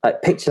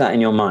 Like, picture that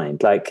in your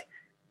mind. Like,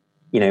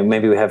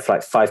 maybe we have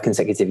like 5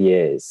 consecutive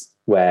years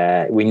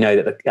where we know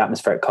that the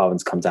atmospheric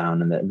carbons come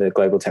down and the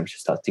global temperature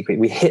starts to decrease.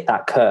 We hit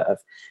that curve.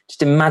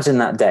 Just imagine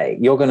that day.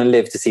 You're going to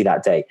live to see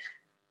that day.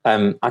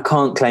 I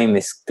can't claim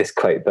this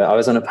quote, but I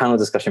was on a panel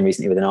discussion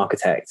recently with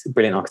a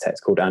brilliant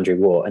architect called Andrew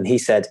Waugh, and he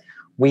said,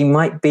 "We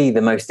might be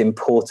the most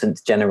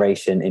important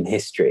generation in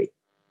history."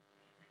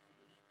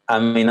 I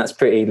mean, that's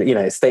pretty,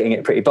 stating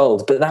it pretty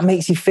bold, but that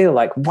makes you feel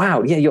like,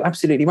 wow, yeah, you're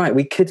absolutely right.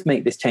 We could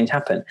make this change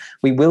happen.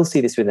 We will see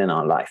this within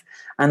our life.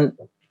 And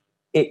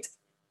the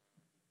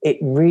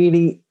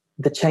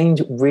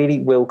change really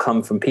will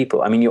come from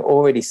people. I mean, you're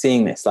already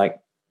seeing this. Like,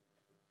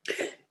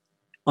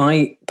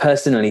 I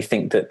personally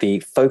think that the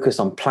focus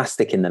on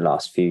plastic in the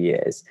last few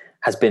years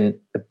has been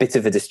a bit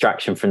of a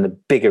distraction from the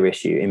bigger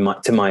issue,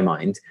 to my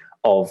mind,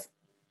 of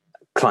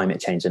climate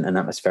change and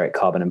atmospheric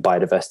carbon and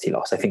biodiversity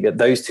loss. I think that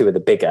those two are the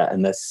bigger,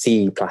 and the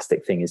sea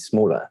plastic thing is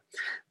smaller.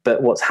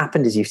 But what's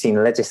happened is you've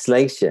seen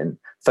legislation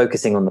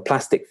focusing on the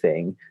plastic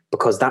thing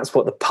because that's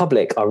what the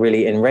public are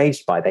really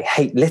enraged by. They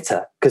hate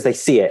litter because they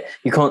see it.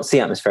 You can't see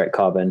atmospheric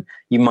carbon.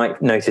 You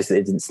might notice that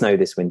it didn't snow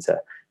this winter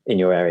in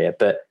your area,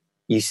 but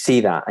you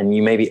see that, and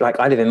you maybe, like,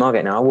 I live in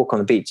Margate now, I walk on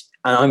the beach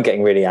and I'm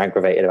getting really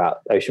aggravated about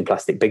ocean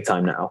plastic big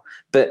time now.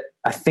 But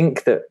I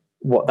think that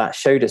what that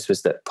showed us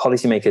was that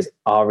policymakers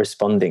are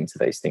responding to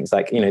those things.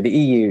 Like, the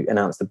EU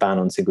announced a ban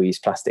on single-use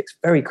plastics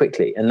very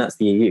quickly, and that's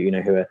the EU,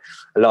 who are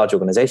a large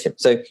organization.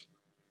 So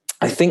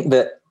I think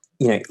that,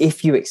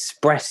 if you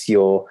express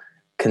your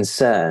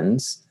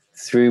concerns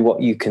through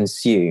what you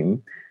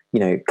consume,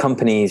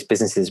 companies,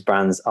 businesses,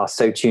 brands are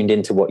so tuned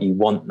into what you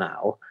want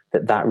now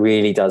that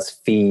really does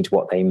feed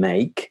what they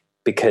make,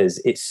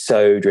 because it's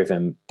so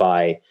driven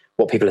by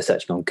what people are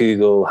searching on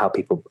Google, how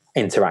people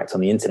interact on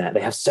the internet.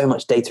 They have so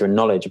much data and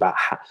knowledge about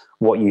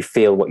what you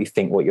feel, what you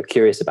think, what you're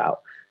curious about,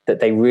 that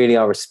they really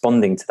are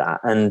responding to that.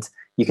 And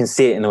you can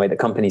see it in the way that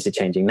companies are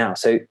changing now.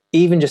 So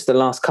even just the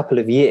last couple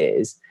of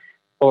years,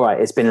 all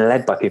right, it's been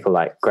led by people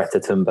like Greta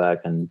Thunberg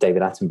and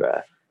David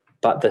Attenborough,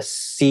 but the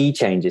sea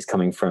change is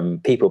coming from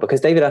people, because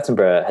David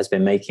Attenborough has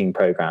been making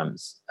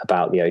programs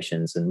about the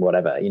oceans and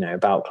whatever,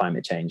 about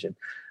climate change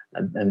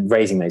and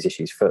raising those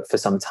issues for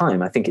some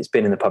time. I think it's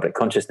been in the public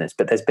consciousness,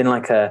 but there's been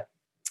like a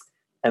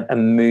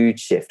mood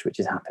shift which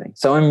is happening.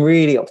 So I'm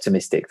really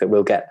optimistic that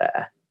we'll get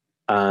there.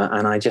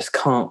 And I just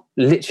can't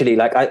literally,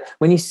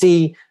 when you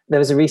see, there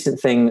was a recent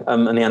thing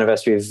on the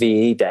anniversary of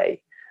VE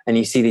Day, and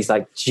you see these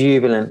like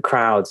jubilant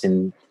crowds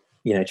in,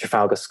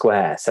 Trafalgar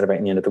Square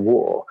celebrating the end of the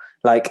war.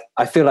 Like,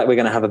 I feel like we're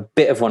going to have a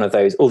bit of one of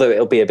those, although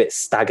it'll be a bit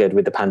staggered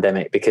with the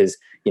pandemic because,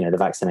 the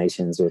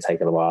vaccinations will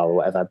take a little while or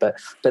whatever. But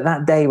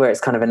that day where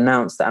it's kind of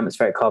announced that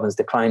atmospheric carbon's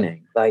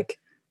declining, like,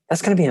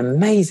 that's going to be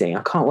amazing.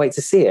 I can't wait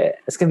to see it.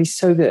 It's going to be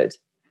so good.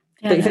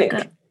 Yeah, Don't you think?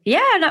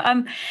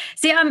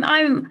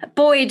 I'm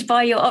buoyed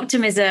by your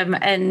optimism,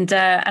 and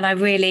I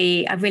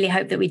really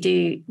hope that we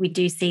do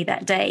see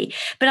that day.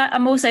 But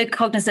I'm also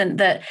cognizant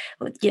that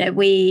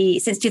we,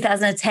 since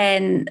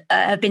 2010,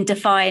 have been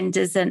defined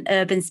as an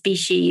urban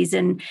species,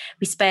 and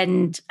we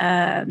spend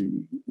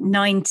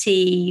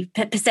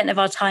 90% of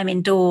our time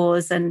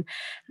indoors and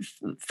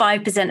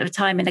 5% of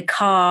time in a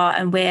car,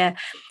 and we're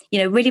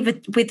really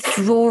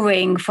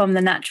withdrawing from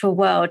the natural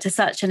world to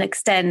such an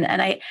extent,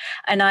 and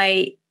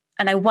I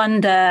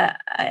wonder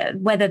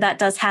whether that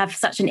does have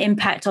such an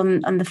impact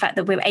on the fact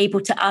that we're able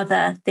to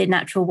other the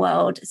natural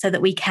world, so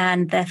that we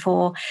can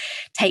therefore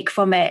take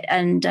from it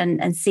and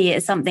see it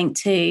as something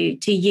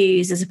to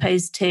use as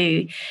opposed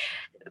to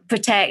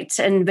protect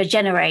and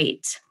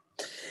regenerate.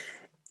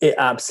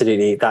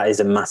 Absolutely, that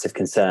is a massive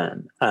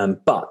concern.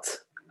 But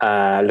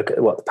look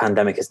at what the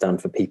pandemic has done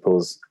for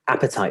people's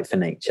appetite for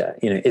nature.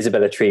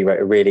 Isabella Tree wrote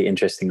a really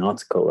interesting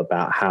article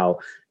about how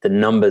the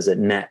numbers at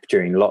NEP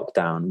during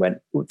lockdown, when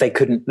they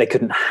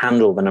couldn't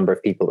handle the number of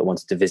people that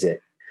wanted to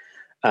visit.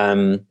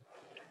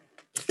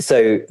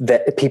 So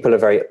that people are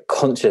very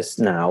conscious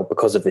now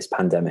because of this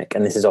pandemic,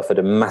 and this has offered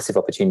a massive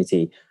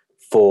opportunity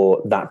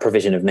for that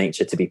provision of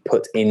nature to be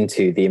put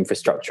into the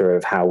infrastructure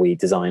of how we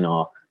design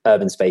our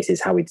urban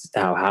spaces, how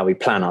we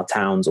plan our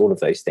towns, all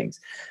of those things.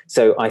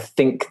 So I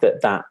think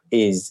that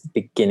is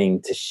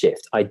beginning to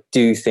shift. I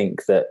do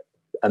think that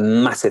a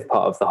massive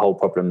part of the whole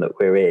problem that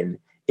we're in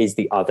is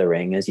the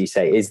othering, as you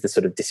say, is the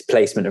sort of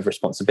displacement of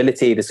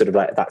responsibility, the sort of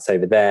like, that's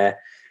over there.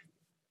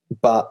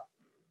 But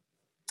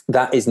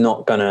that is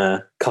not going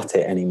to cut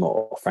it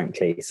anymore,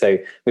 frankly. So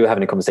we were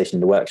having a conversation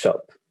in the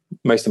workshop.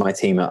 Most of my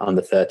team are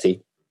under 30.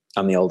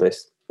 I'm the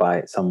oldest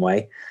by some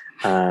way.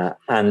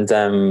 And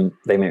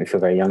they make me feel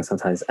very young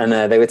sometimes. And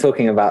they were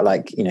talking about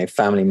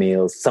family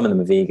meals. Some of them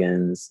are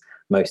vegans,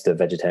 most are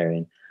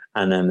vegetarian.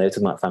 And they were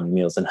talking about family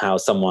meals and how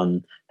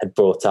someone had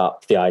brought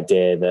up the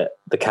idea that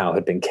the cow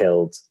had been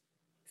killed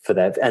for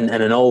their, and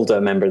an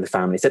older member of the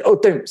family said, "Oh,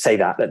 don't say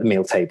that at the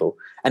meal table."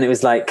 And it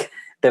was like,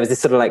 there was this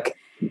sort of like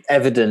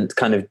evident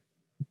kind of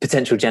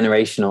potential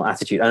generational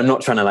attitude. And I'm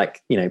not trying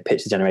to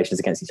pitch the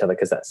generations against each other,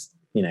 because that's,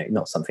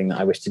 not something that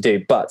I wish to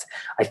do. But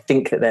I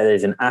think that there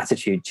is an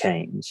attitude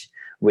change,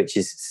 which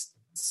is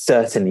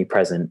certainly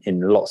present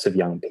in lots of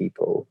young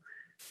people,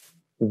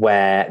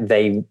 where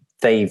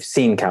they've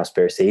seen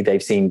Cowspiracy,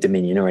 they've seen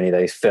Dominion or any of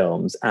those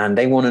films, and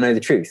they want to know the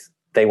truth.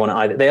 They want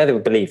to they either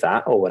believe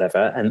that or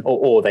whatever,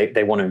 or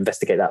they want to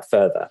investigate that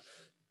further.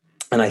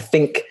 And I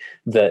think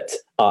that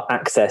our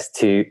access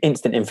to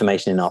instant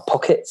information in our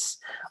pockets,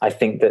 I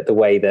think that the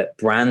way that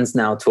brands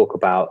now talk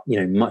about,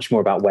 much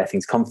more about where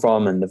things come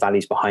from and the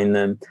values behind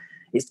them,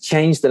 it's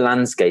changed the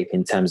landscape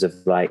in terms of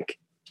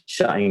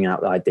shutting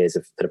out the ideas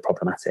that are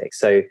problematic.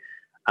 So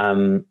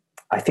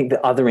I think the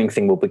othering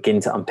thing will begin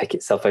to unpick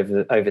itself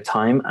over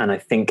time. And I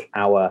think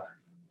our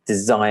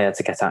desire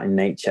to get out in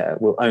nature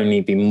will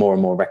only be more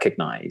and more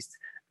recognized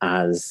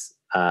as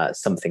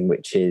something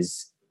which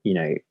is,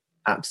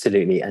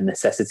 absolutely a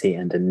necessity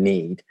and a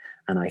need.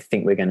 And I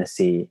think we're going to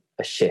see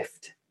a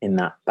shift in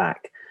that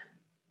back.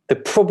 The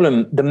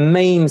problem, the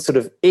main sort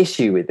of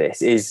issue with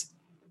this is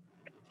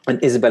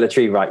and Isabella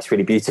Tree writes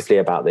really beautifully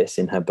about this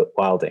in her book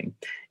Wilding,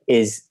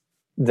 is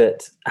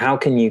that how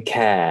can you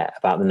care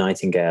about the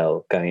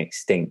nightingale going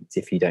extinct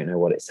if you don't know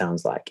what it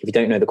sounds like, if you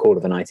don't know the call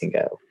of a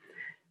nightingale?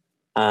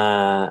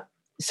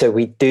 So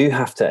we do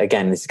have to,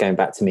 again, this is going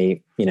back to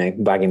me,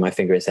 wagging my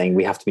finger and saying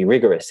we have to be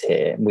rigorous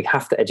here. We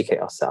have to educate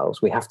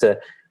ourselves. We have to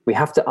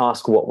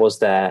ask what was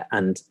there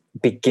and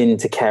begin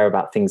to care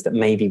about things that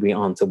maybe we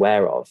aren't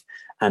aware of,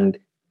 and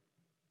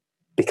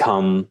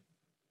become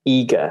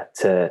eager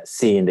to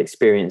see and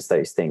experience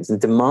those things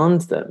and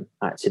demand them.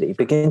 Actually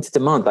begin to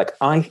demand, like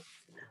I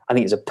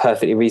think it's a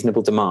perfectly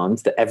reasonable demand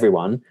that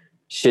everyone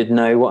should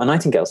know what a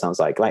nightingale sounds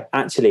like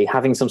actually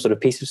having some sort of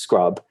piece of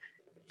scrub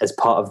as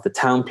part of the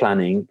town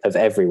planning of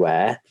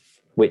everywhere,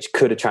 which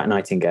could attract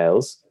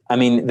nightingales. I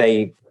mean,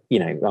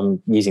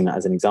 I'm using that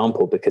as an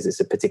example because it's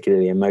a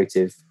particularly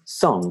emotive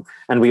song.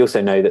 And we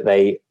also know that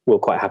they will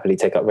quite happily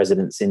take up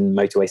residence in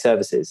motorway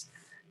services.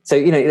 So,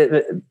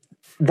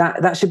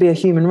 that should be a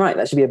human right.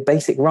 That should be a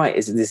basic right,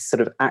 is this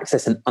sort of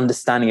access and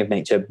understanding of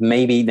nature,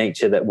 maybe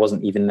nature that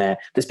wasn't even there,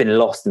 that's been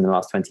lost in the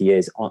last 20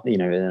 years,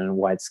 in a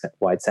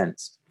wide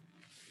sense.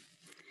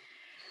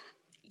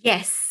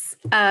 Yes.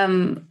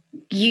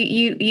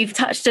 You've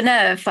touched a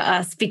nerve for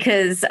us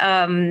because,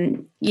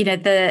 the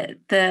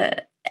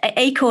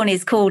acorn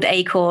is called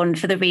acorn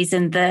for the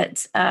reason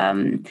that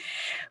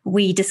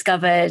we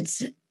discovered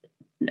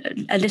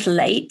a little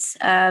late.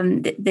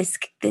 This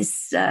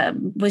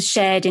was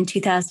shared in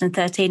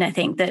 2013, I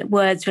think, that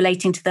words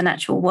relating to the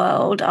natural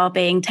world are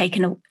being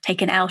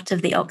taken out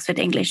of the Oxford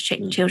English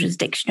Children's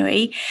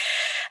Dictionary,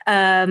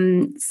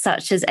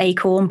 such as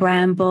acorn,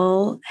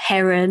 bramble,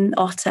 heron,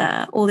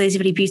 otter, all these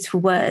really beautiful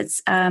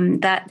words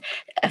that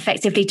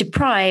effectively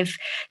deprive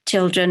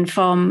children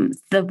from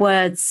the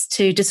words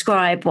to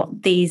describe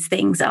what these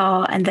things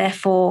are, and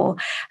therefore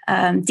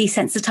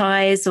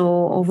desensitize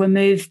or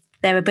remove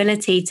their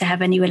ability to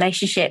have any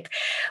relationship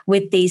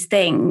with these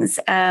things.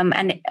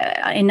 And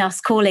in us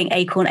calling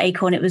acorn,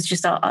 it was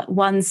just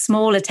one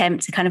small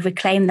attempt to kind of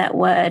reclaim that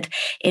word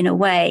in a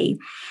way.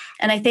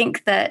 And I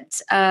think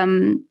that,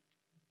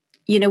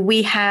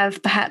 we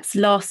have perhaps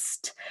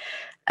lost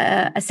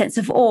a sense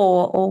of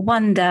awe or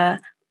wonder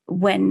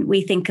when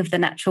we think of the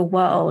natural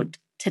world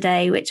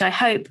today, which I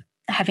hope,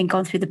 having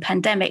gone through the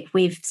pandemic,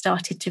 we've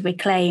started to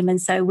reclaim. And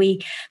so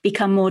we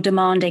become more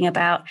demanding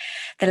about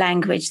the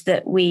language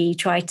that we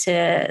try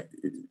to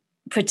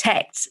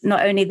protect,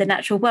 not only the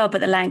natural world,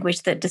 but the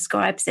language that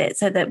describes it,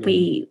 so that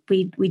we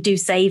do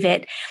save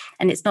it.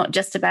 And it's not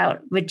just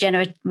about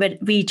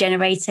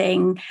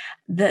regenerating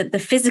the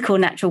physical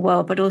natural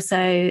world, but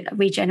also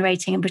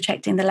regenerating and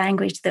protecting the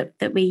language that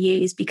we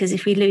use. Because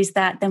if we lose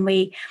that, then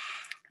we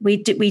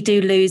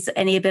do lose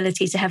any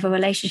ability to have a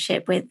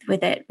relationship with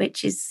it,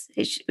 which is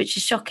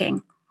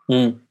shocking.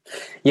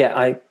 Yeah,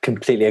 I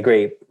completely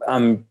agree.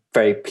 I'm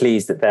very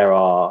pleased that there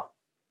are,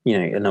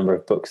 a number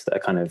of books that are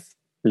kind of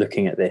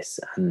looking at this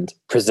and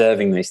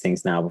preserving those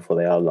things now before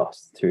they are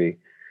lost through,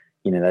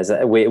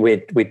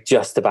 we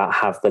just about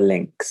have the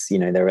links.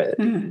 There are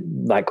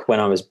like when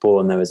I was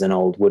born, there was an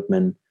old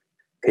woodman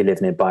who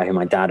lived nearby who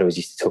my dad always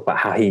used to talk about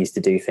how he used to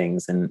do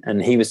things,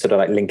 and he was sort of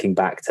like linking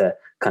back to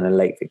kind of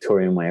late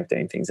Victorian way of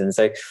doing things. And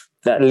so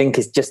that link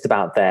is just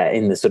about there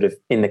in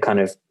the kind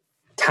of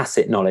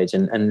tacit knowledge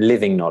and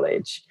living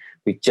knowledge.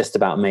 We've just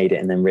about made it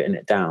and then written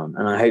it down.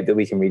 And I hope that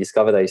we can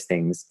rediscover those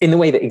things in the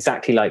way that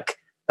exactly like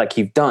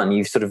you've done.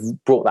 You've sort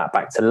of brought that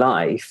back to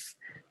life.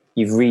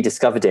 You've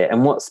rediscovered it.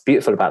 And what's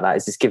beautiful about that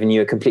is it's given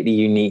you a completely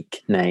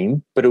unique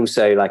name, but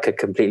also like a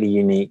completely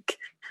unique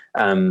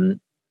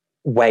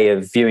way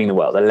of viewing the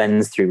world, a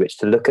lens through which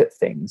to look at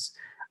things.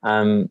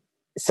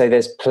 So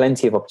there's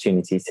plenty of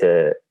opportunity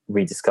to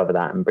rediscover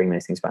that and bring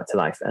those things back to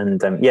life.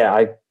 And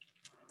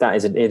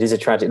it is a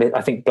tragic.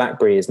 I think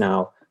BlackBerry is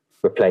now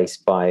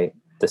replaced by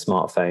the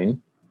smartphone.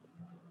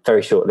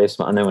 Very short-lived.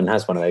 No one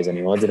has one of those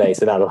anymore today,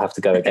 so that'll have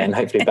to go again.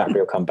 Hopefully, BlackBerry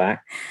will come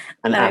back.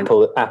 And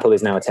Apple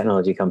is now a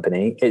technology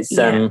company. It's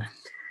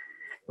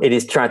it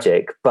is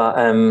tragic, but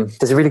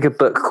there's a really good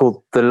book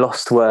called The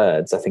Lost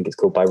Words. I think it's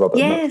called, by Robert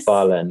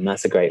McFarlane.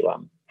 That's a great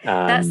one.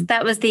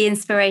 That was the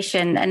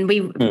inspiration, and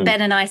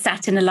Ben and I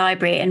sat in a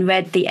library and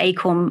read the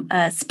acorn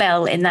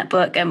spell in that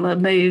book and were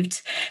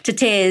moved to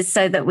tears,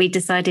 so that we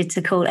decided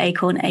to call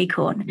acorn.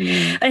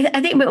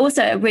 I think we're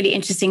also at a really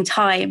interesting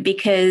time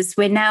because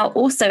we're now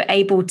also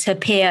able to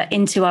peer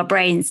into our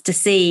brains to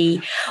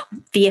see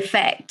the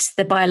effect,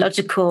 the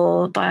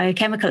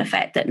biochemical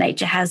effect that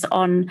nature has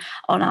on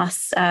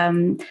us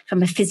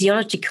from a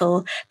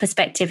physiological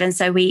perspective. And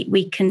so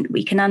we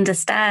can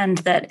understand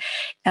that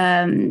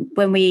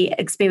when we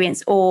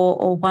experience awe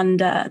or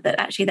wonder, that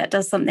actually that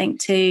does something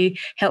to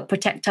help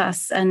protect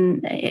us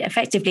and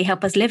effectively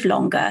help us live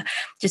longer.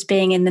 Just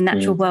being in the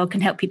natural world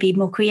can help you be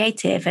more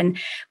creative. And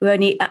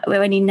we're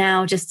only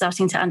now just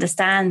starting to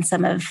understand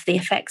some of the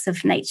effects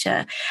of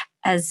nature,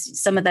 as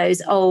some of those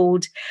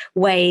old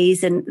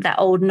ways and that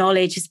old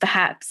knowledge is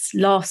perhaps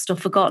lost or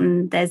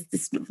forgotten. There's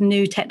this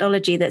new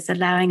technology that's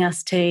allowing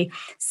us to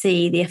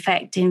see the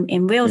effect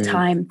in real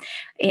time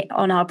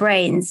on our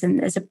brains. And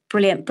there's a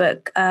brilliant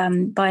book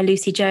by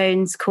Lucy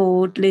Jones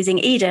called Losing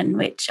Eden,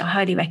 which I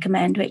highly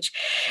recommend, which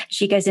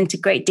she goes into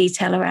great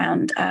detail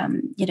around,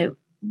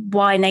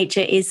 why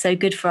nature is so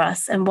good for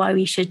us and why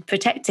we should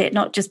protect it,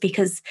 not just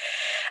because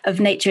of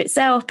nature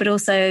itself, but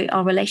also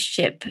our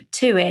relationship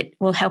to it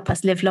will help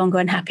us live longer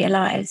and happier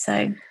lives.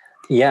 So,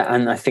 yeah,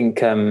 and I think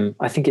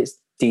it's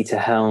Dieter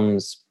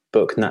Helm's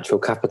book Natural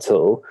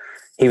Capital.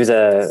 He was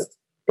a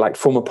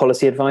former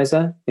policy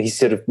advisor. He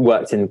sort of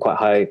worked in quite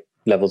high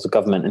levels of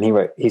government, and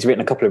he's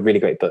written a couple of really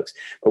great books.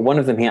 But one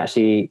of them, he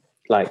actually,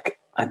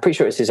 I'm pretty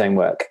sure it's his own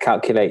work,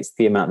 calculates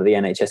the amount that the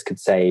NHS could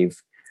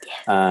save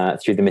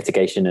through the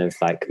mitigation of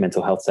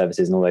mental health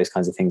services and all those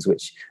kinds of things,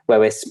 where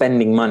we're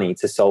spending money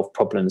to solve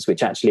problems,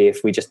 which actually,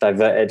 if we just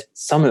diverted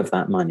some of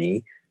that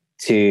money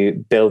to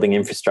building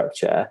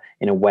infrastructure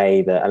in a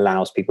way that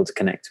allows people to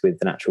connect with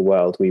the natural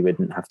world, we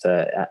wouldn't have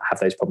to have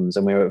those problems.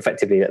 And we're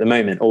effectively, at the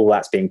moment, all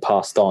that's being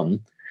passed on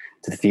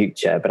to the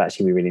future, but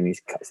actually we really need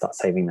to start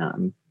saving that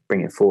and bring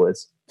it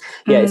forwards.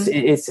 Yeah,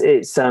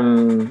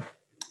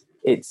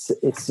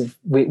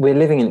 we're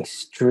living in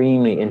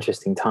extremely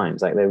interesting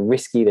times. They're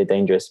risky, they're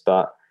dangerous,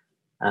 but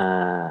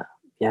I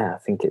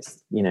think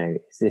it's,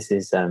 this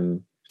is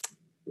an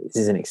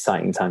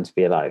exciting time to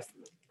be alive.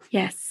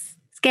 Yes,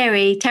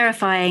 scary,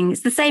 terrifying.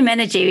 It's the same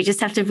energy. We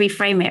just have to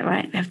reframe it,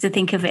 right? We have to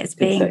think of it as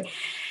being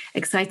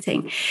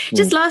exciting.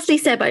 Just lastly,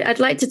 Seb, I'd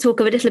like to talk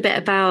a little bit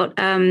about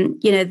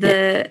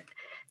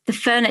the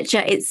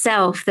furniture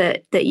itself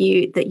that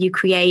you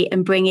create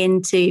and bring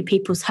into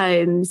people's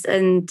homes.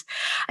 And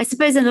I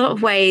suppose in a lot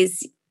of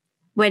ways,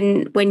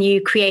 when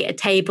you create a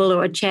table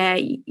or a chair,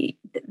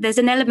 there's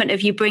an element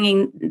of you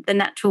bringing the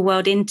natural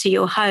world into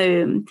your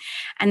home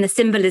and the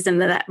symbolism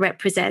that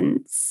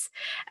represents,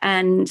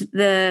 and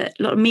a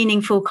lot of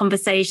meaningful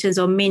conversations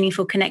or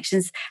meaningful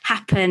connections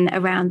happen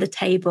around the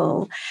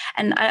table.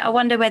 And I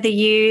wonder whether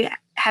you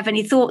have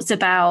any thoughts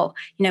about,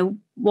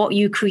 what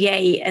you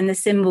create and the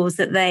symbols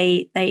that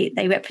they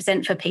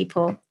represent for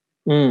people.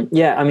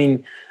 Yeah, I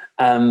mean,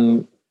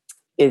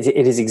 it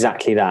is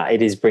exactly that.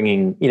 It is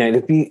bringing,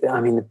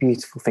 the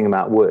beautiful thing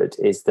about wood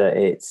is that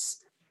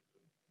it's,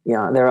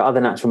 there are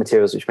other natural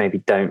materials which maybe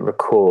don't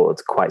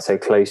record quite so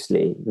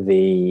closely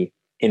the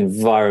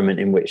environment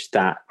in which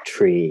that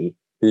tree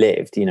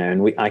lived,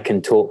 and I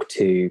can talk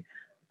to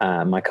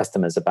my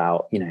customers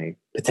about,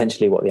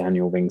 potentially what the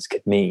annual rings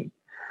could mean.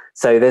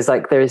 So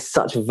there is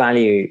such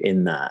value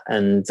in that.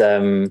 And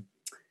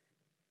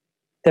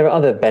there are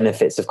other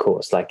benefits, of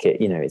course,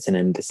 it's an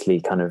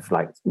endlessly kind of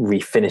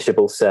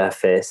refinishable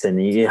surface, and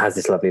it has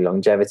this lovely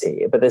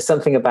longevity. But there's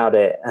something about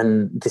it,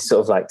 and this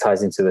sort of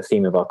ties into the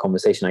theme of our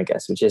conversation, I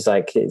guess, which is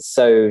it's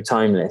so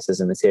timeless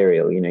as a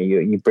material.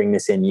 You bring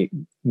this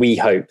in, we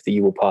hope that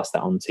you will pass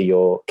that on to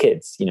your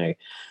kids,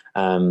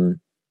 and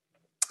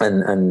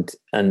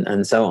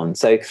so on.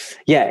 So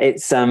yeah,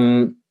 it's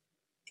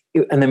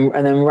and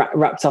then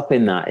wrapped up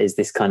in that is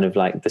this kind of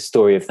the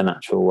story of the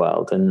natural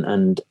world,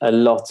 and a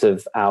lot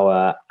of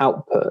our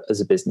output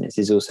as a business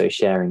is also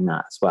sharing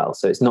that as well.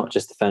 So it's not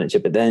just the furniture,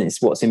 but then it's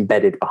what's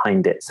embedded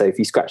behind it. So if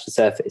you scratch the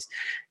surface,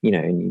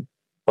 and you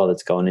bother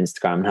to go on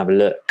Instagram and have a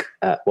look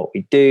at what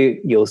we do,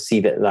 you'll see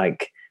that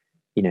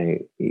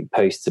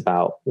posts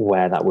about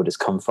where that wood has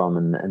come from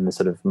and the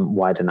sort of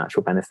wider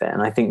natural benefit.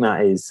 And I think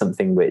that is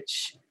something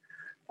which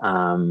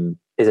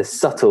is a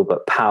subtle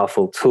but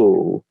powerful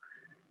tool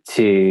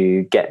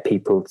to get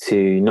people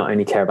to not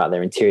only care about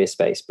their interior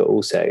space, but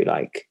also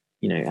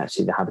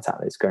actually the habitat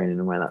that it's grown in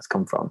and where that's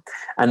come from.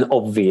 And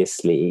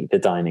obviously the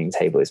dining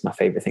table is my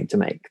favorite thing to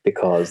make,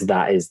 because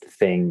that is the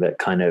thing that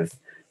kind of,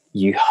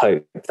 you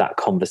hope that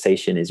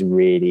conversation is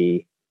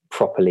really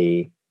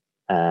properly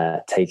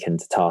taken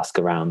to task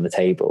around the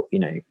table.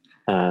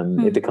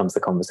 It becomes the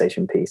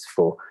conversation piece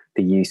for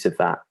the use of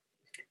that.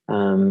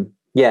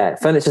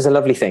 Furniture is a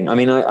lovely thing. I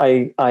mean,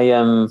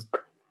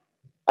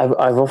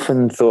 I've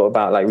often thought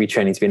about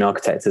retraining to be an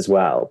architect as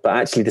well, but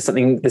actually there's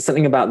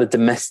something about the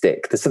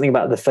domestic, there's something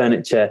about the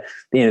furniture,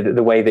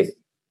 the way that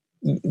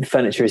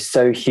furniture is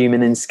so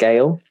human in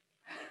scale.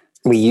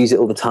 We use it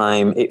all the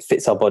time. It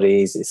fits our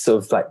bodies. It's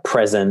sort of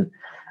present.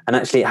 And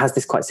actually it has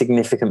this quite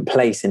significant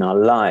place in our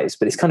lives,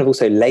 but it's kind of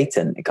also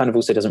latent. It kind of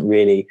also doesn't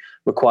really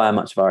require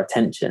much of our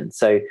attention.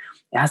 So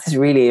it has this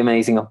really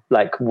amazing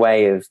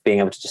way of being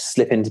able to just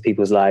slip into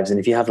people's lives. And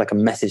if you have a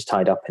message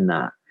tied up in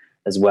that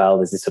as well,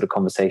 there's this sort of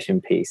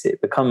conversation piece.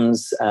 It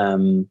becomes,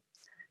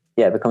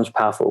 it becomes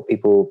powerful.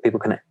 People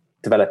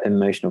develop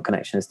emotional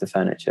connections to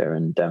furniture,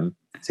 and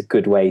it's a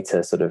good way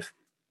to sort of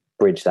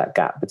bridge that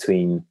gap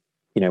between,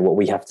 what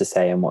we have to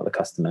say and what the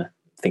customer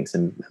thinks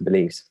and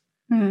believes.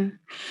 I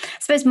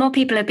suppose more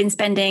people have been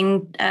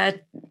spending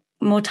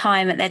more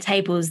time at their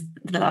tables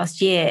the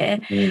last year.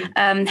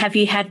 Have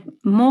you had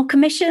more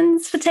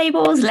commissions for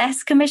tables,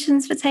 less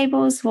commissions for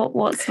tables?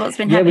 What's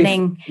been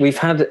happening? We've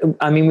had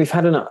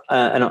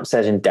an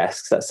upsurge in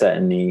desks. That's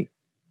certainly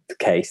the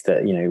case,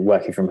 that, you know,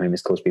 working from home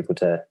has caused people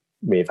to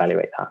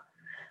reevaluate that.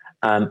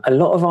 A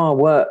lot of our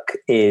work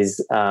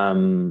is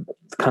kind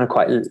of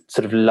quite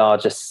sort of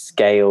larger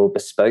scale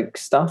bespoke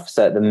stuff.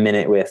 So at the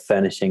minute we're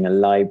furnishing a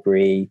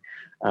library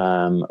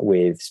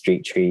with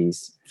street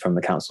trees from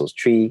the council's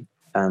tree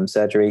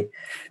surgery.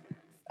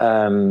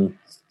 My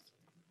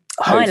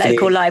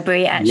local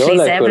library, actually,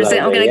 Seb.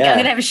 I'm going to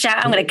have a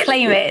shout. I'm going to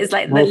claim it. It's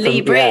like the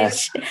Lee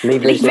Bridge. Lee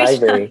Bridge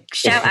Library.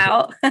 Shout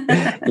out.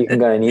 You can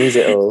go and use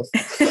it all.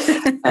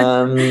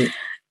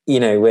 You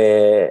know,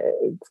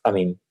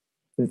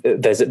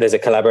 there's a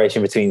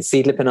collaboration between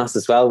Seedlip and us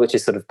as well, which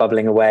is sort of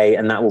bubbling away,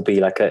 and that will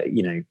be like a,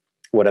 you know,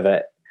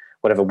 whatever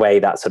way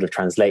that sort of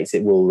translates,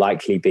 it will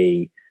likely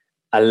be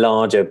a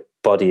larger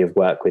body of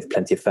work with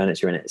plenty of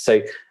furniture in it.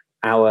 So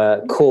our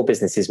core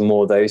business is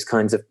more those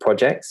kinds of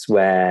projects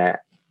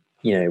where,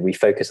 you know, we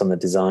focus on the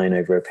design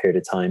over a period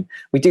of time.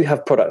 We do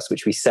have products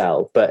which we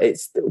sell, but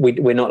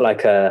we're not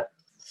like a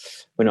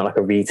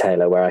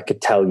retailer where I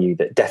could tell you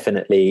that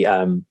definitely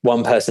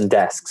one person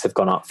desks have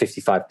gone up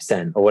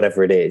 55% or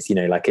whatever it is. You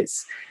know, like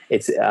it's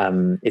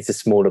a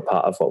smaller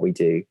part of what we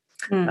do.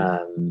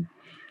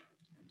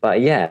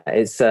 But yeah,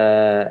 it's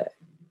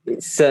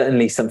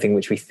certainly something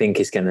which we think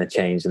is going to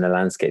change, and the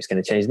landscape's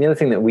going to change. And the other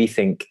thing that we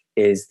think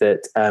is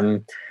that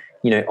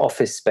you know,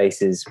 office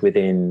spaces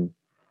within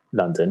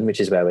London, which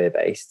is where we're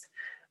based,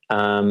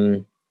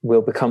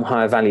 will become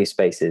higher value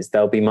spaces.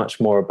 They'll be much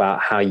more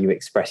about how you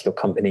express your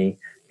company,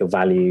 your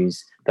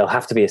values. They'll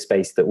have to be a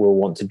space that will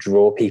want to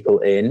draw people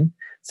in.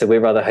 So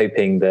we're rather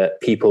hoping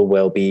that people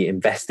will be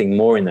investing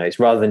more in those,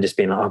 rather than just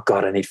being like, oh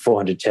God, I need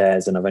 400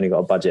 chairs and I've only got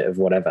a budget of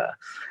whatever.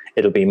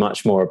 It'll be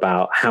much more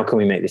about how can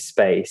we make this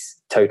space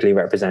totally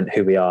represent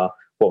who we are,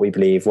 what we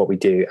believe, what we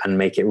do, and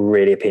make it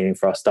really appealing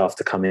for our staff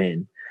to come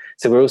in.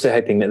 So we're also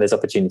hoping that there's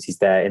opportunities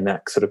there in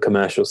that sort of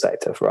commercial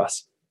sector for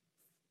us.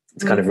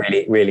 It's kind of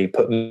really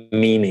put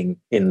meaning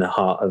in the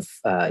heart of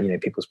you know,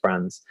 people's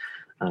brands,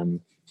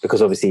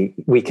 because obviously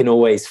we can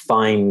always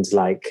find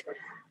some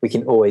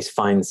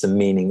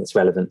meaning that's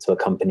relevant to a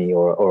company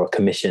or a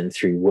commission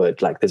through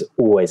wood. Like there's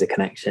always a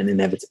connection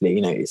inevitably.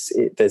 You know,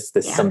 there's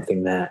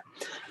something there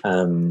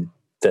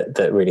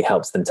that really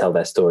helps them tell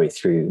their story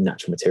through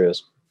natural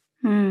materials.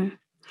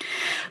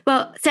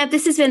 Well, Seb,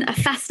 this has been a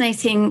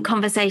fascinating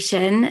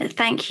conversation.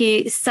 Thank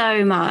you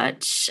so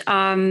much.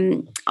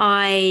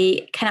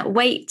 I cannot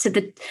wait to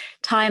the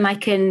time I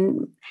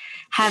can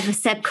have a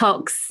Seb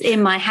Cox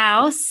in my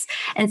house.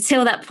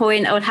 Until that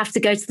point, I would have to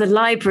go to the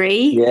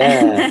library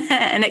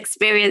and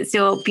experience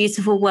your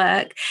beautiful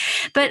work.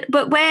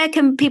 But where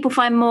can people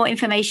find more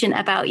information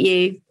about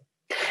you?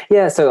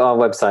 Yeah, so our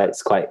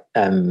website's quite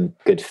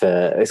good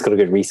it's got a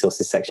good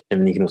resources section,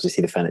 and you can also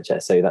see the furniture.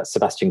 So that's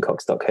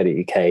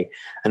sebastiancox.co.uk,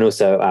 and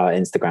also our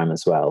Instagram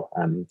as well.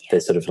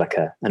 There's sort of like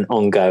an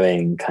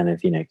ongoing kind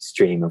of, you know,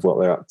 stream of what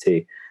we're up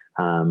to.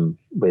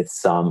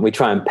 We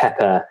try and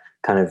pepper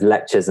kind of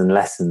lectures and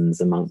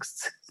lessons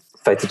amongst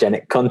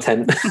photogenic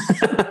content.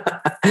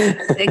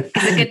 It's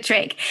a good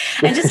trick.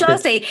 And just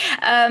lastly,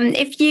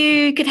 if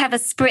you could have a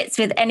spritz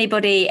with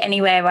anybody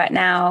anywhere right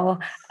now,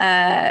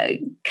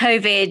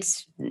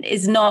 COVID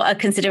is not a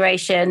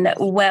consideration,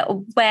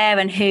 where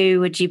and who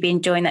would you be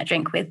enjoying that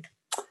drink with?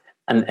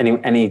 And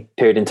any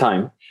period in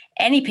time?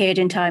 Any period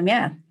in time,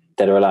 yeah.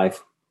 Dead or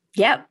alive?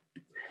 Yep.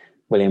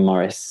 William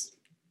Morris.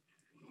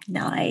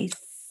 Nice.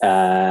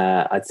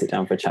 I'd sit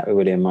down for a chat with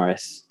William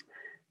Morris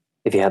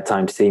if he had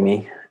time to see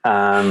me.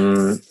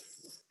 And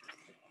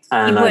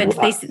you would.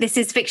 This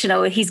is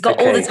fictional. He's got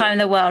all the time in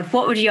the world.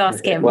 What would you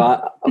ask him?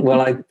 Well,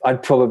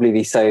 I'd probably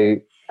be so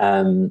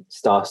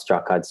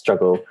starstruck I'd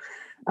struggle.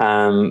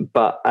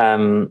 But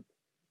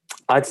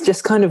I'd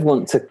just kind of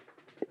want to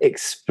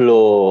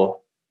explore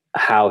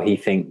how he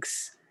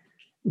thinks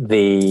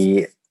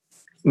the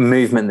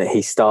movement that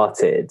he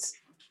started,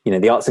 you know,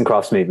 the arts and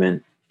crafts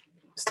movement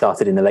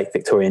started in the late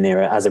Victorian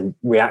era as a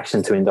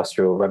reaction to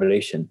industrial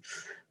revolution.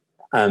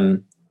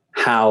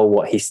 How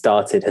what he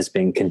started has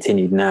been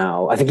continued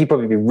now. I think he'd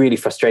probably be really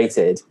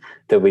frustrated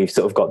that we've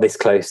sort of got this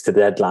close to the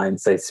deadline,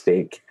 so to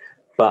speak.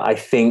 But I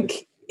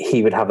think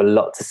he would have a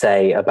lot to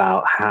say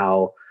about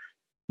how,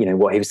 you know,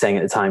 what he was saying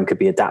at the time could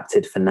be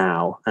adapted for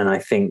now. And I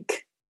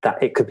think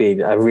that it could be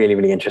a really,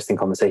 really interesting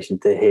conversation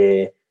to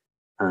hear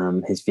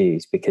his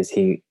views, because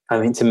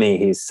to me,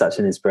 he's such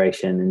an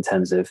inspiration in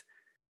terms of,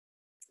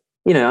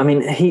 you know, I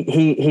mean,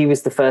 he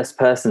was the first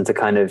person to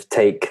kind of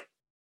take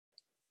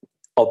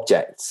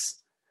objects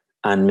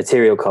and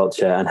material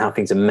culture and how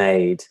things are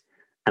made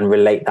and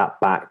relate that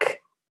back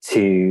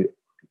to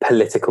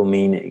political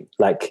meaning,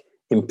 like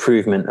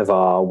improvement of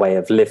our way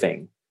of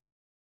living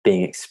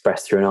being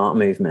expressed through an art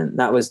movement.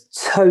 That was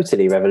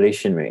totally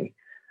revolutionary.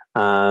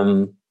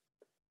 And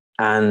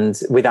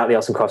without the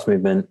arts and crafts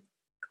movement,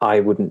 I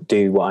wouldn't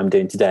do what I'm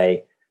doing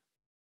today,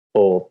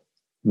 or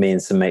me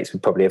and some mates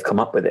would probably have come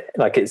up with it.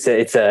 Like it's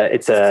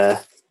a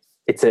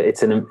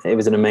it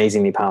was an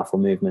amazingly powerful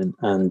movement,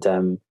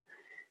 and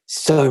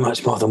so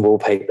much more than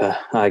wallpaper.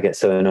 I get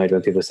so annoyed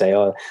when people say,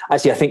 "Oh,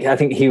 actually, I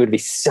think he would be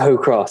so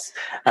cross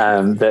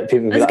that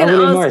people would be like, oh,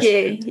 William Morris,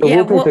 the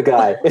wallpaper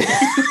guy."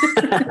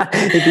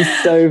 He'd be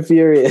so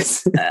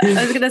furious.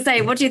 I was going to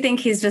say, what do you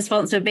think his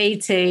response would be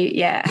to,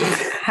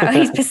 how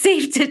he's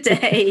perceived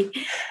today?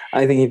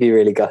 I think he'd be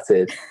really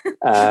gutted.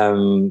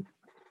 But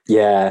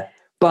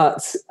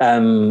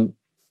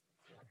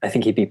I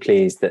think he'd be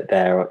pleased that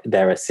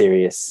there are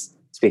serious.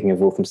 Speaking of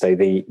Walthamstow,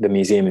 the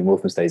museum in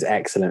Walthamstow is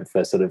excellent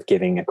for sort of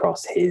giving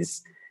across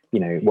his,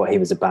 what he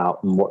was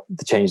about and what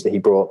the change that he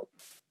brought.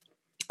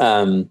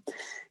 I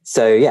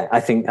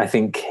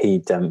think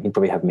he'd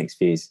probably have mixed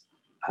views.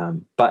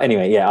 But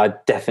anyway,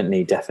 I'd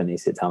definitely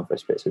sit down for a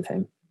spritz with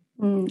him.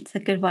 It's a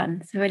good one.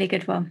 It's a really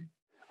good one.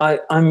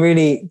 I'm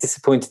really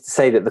disappointed to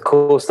say that the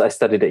course that I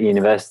studied at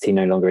university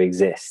no longer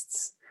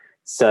exists.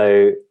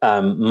 So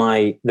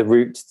the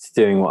route to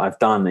doing what I've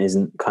done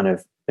isn't kind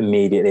of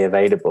immediately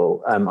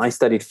available. I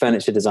studied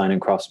furniture design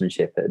and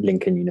craftsmanship at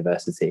Lincoln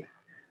University.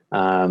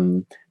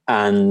 And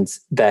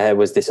there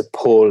was this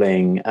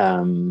appalling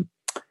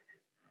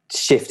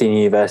shift in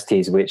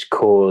universities which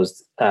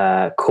caused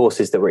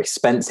courses that were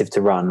expensive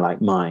to run,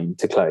 like mine,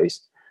 to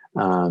close.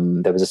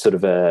 There was a sort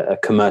of a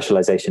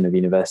commercialization of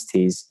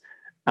universities.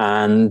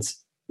 And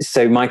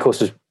so my course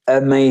was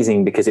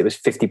amazing because it was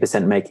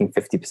 50% making,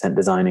 50%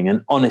 designing.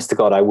 And honest to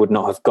God, I would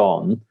not have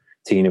gone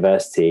to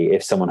university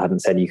if someone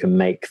hadn't said you can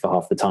make for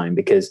half the time,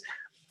 because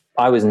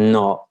I was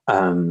not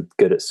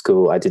good at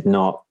school. My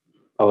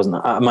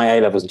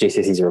A-levels and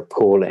GCSEs are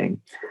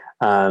appalling.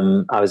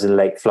 I was a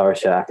late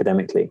flourisher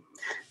academically.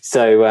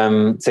 So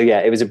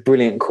it was a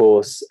brilliant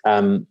course.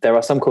 There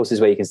are some courses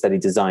where you can study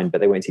design,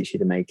 but they won't teach you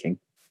the making,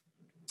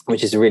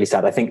 which is really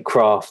sad. I think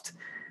craft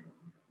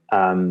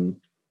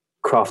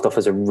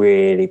offers a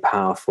really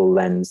powerful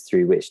lens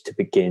through which to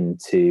begin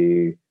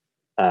to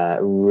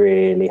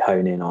really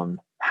hone in on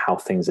how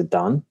things are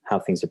done, how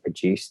things are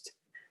produced.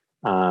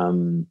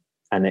 And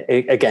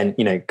again,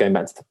 going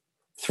back to the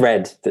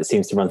thread that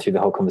seems to run through the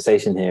whole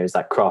conversation here is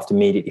that craft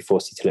immediately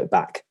forces you to look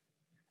back.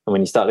 And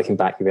when you start looking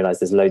back, you realize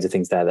there's loads of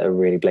things there that are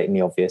really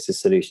blatantly obvious as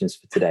solutions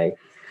for today.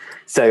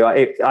 So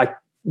if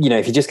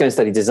you're just going to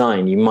study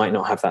design, you might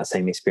not have that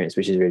same experience,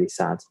 which is really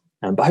sad.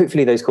 But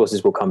hopefully those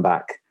courses will come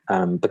back,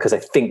 because I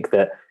think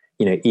that,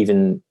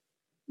 even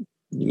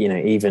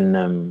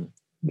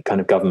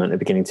kind of government are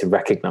beginning to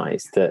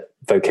recognize that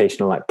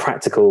vocational, like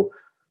practical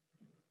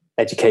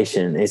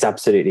education is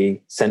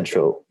absolutely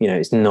central.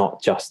 It's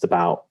not just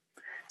about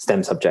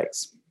STEM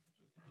subjects.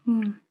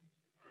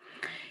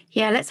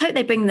 Yeah, let's hope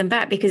they bring them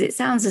back, because it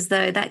sounds as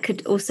though that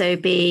could also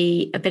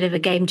be a bit of a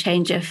game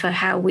changer for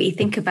how we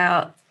think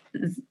about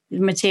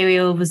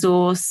material,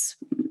 resource,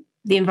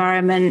 the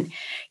environment,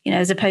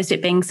 as opposed to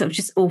it being sort of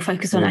just all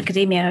focused on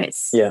academia.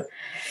 It's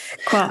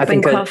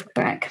bring craft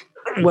back.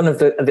 One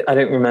of I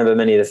don't remember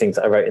many of the things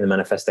that I wrote in the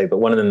manifesto, but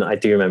one of them that I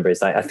do remember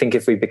is I think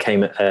if we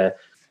became a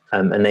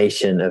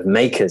nation of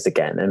makers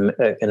again, and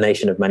a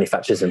nation of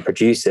manufacturers and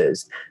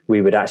producers,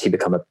 we would actually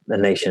become a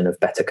nation of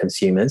better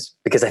consumers.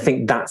 Because I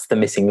think that's the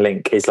missing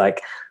link, is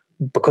like,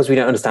 because we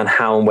don't understand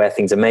how and where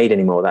things are made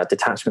anymore, that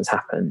detachment's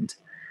happened.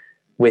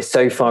 We're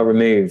so far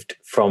removed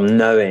from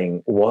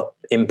knowing what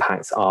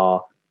impacts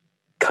our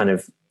kind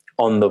of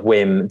on the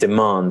whim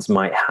demands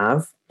might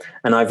have.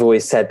 And I've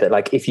always said that,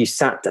 like, if you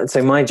so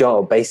my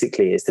job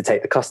basically is to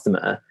take the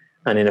customer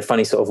and in a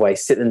funny sort of way,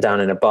 sit them down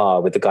in a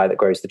bar with the guy that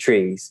grows the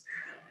trees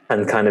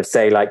and kind of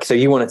say, like, so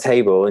you want a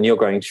table and you're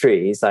growing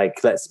trees,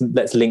 like, let's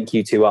link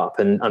you two up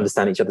and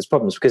understand each other's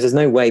problems. Because there's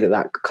no way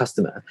that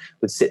customer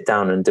would sit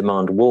down and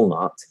demand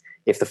walnut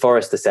if the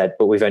forester said,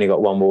 but we've only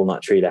got one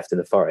walnut tree left in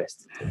the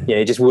forest.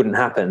 It just wouldn't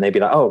happen. They'd be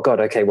like, oh God,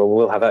 okay, well,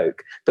 we'll have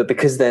oak. But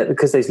because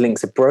those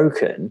links are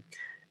broken,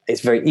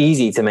 it's very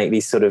easy to make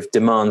these sort of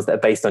demands that are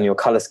based on your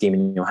color scheme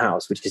in your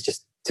house, which is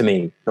just, to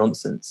me,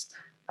 nonsense.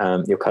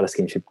 Your color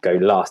scheme should go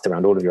last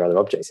around all of your other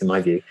objects, in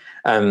my view.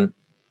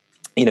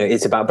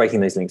 It's about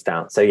breaking those links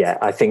down. So yeah,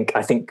 I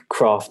think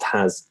craft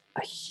has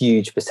a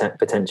huge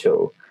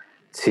potential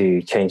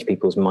to change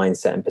people's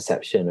mindset and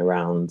perception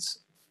around,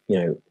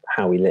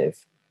 how we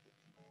live.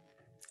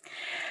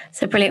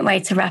 It's a brilliant way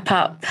to wrap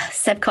up.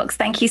 Seb Cox,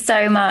 thank you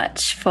so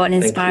much for an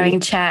inspiring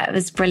chat. It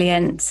was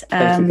brilliant.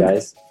 Thank you,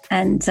 guys.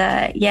 And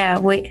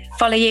we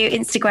follow you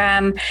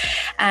Instagram,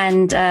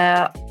 and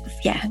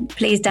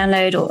please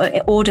download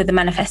or order the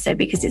manifesto,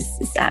 because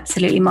it's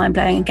absolutely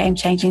mind-blowing and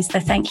game-changing. So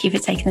thank you for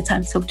taking the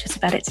time to talk to us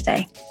about it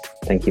today.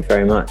 Thank you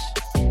very much.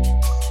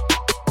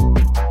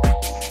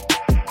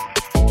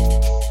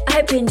 I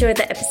hope you enjoyed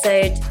that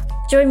episode.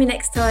 Join me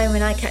next time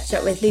when I catch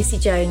up with Lucy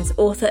Jones,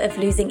 author of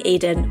Losing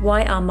Eden,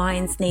 Why Our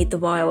Minds Need the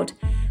Wild.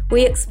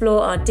 We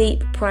explore our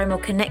deep, primal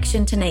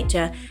connection to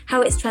nature,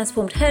 how it's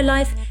transformed her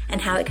life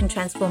and how it can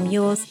transform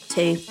yours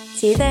too.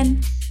 See you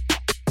then.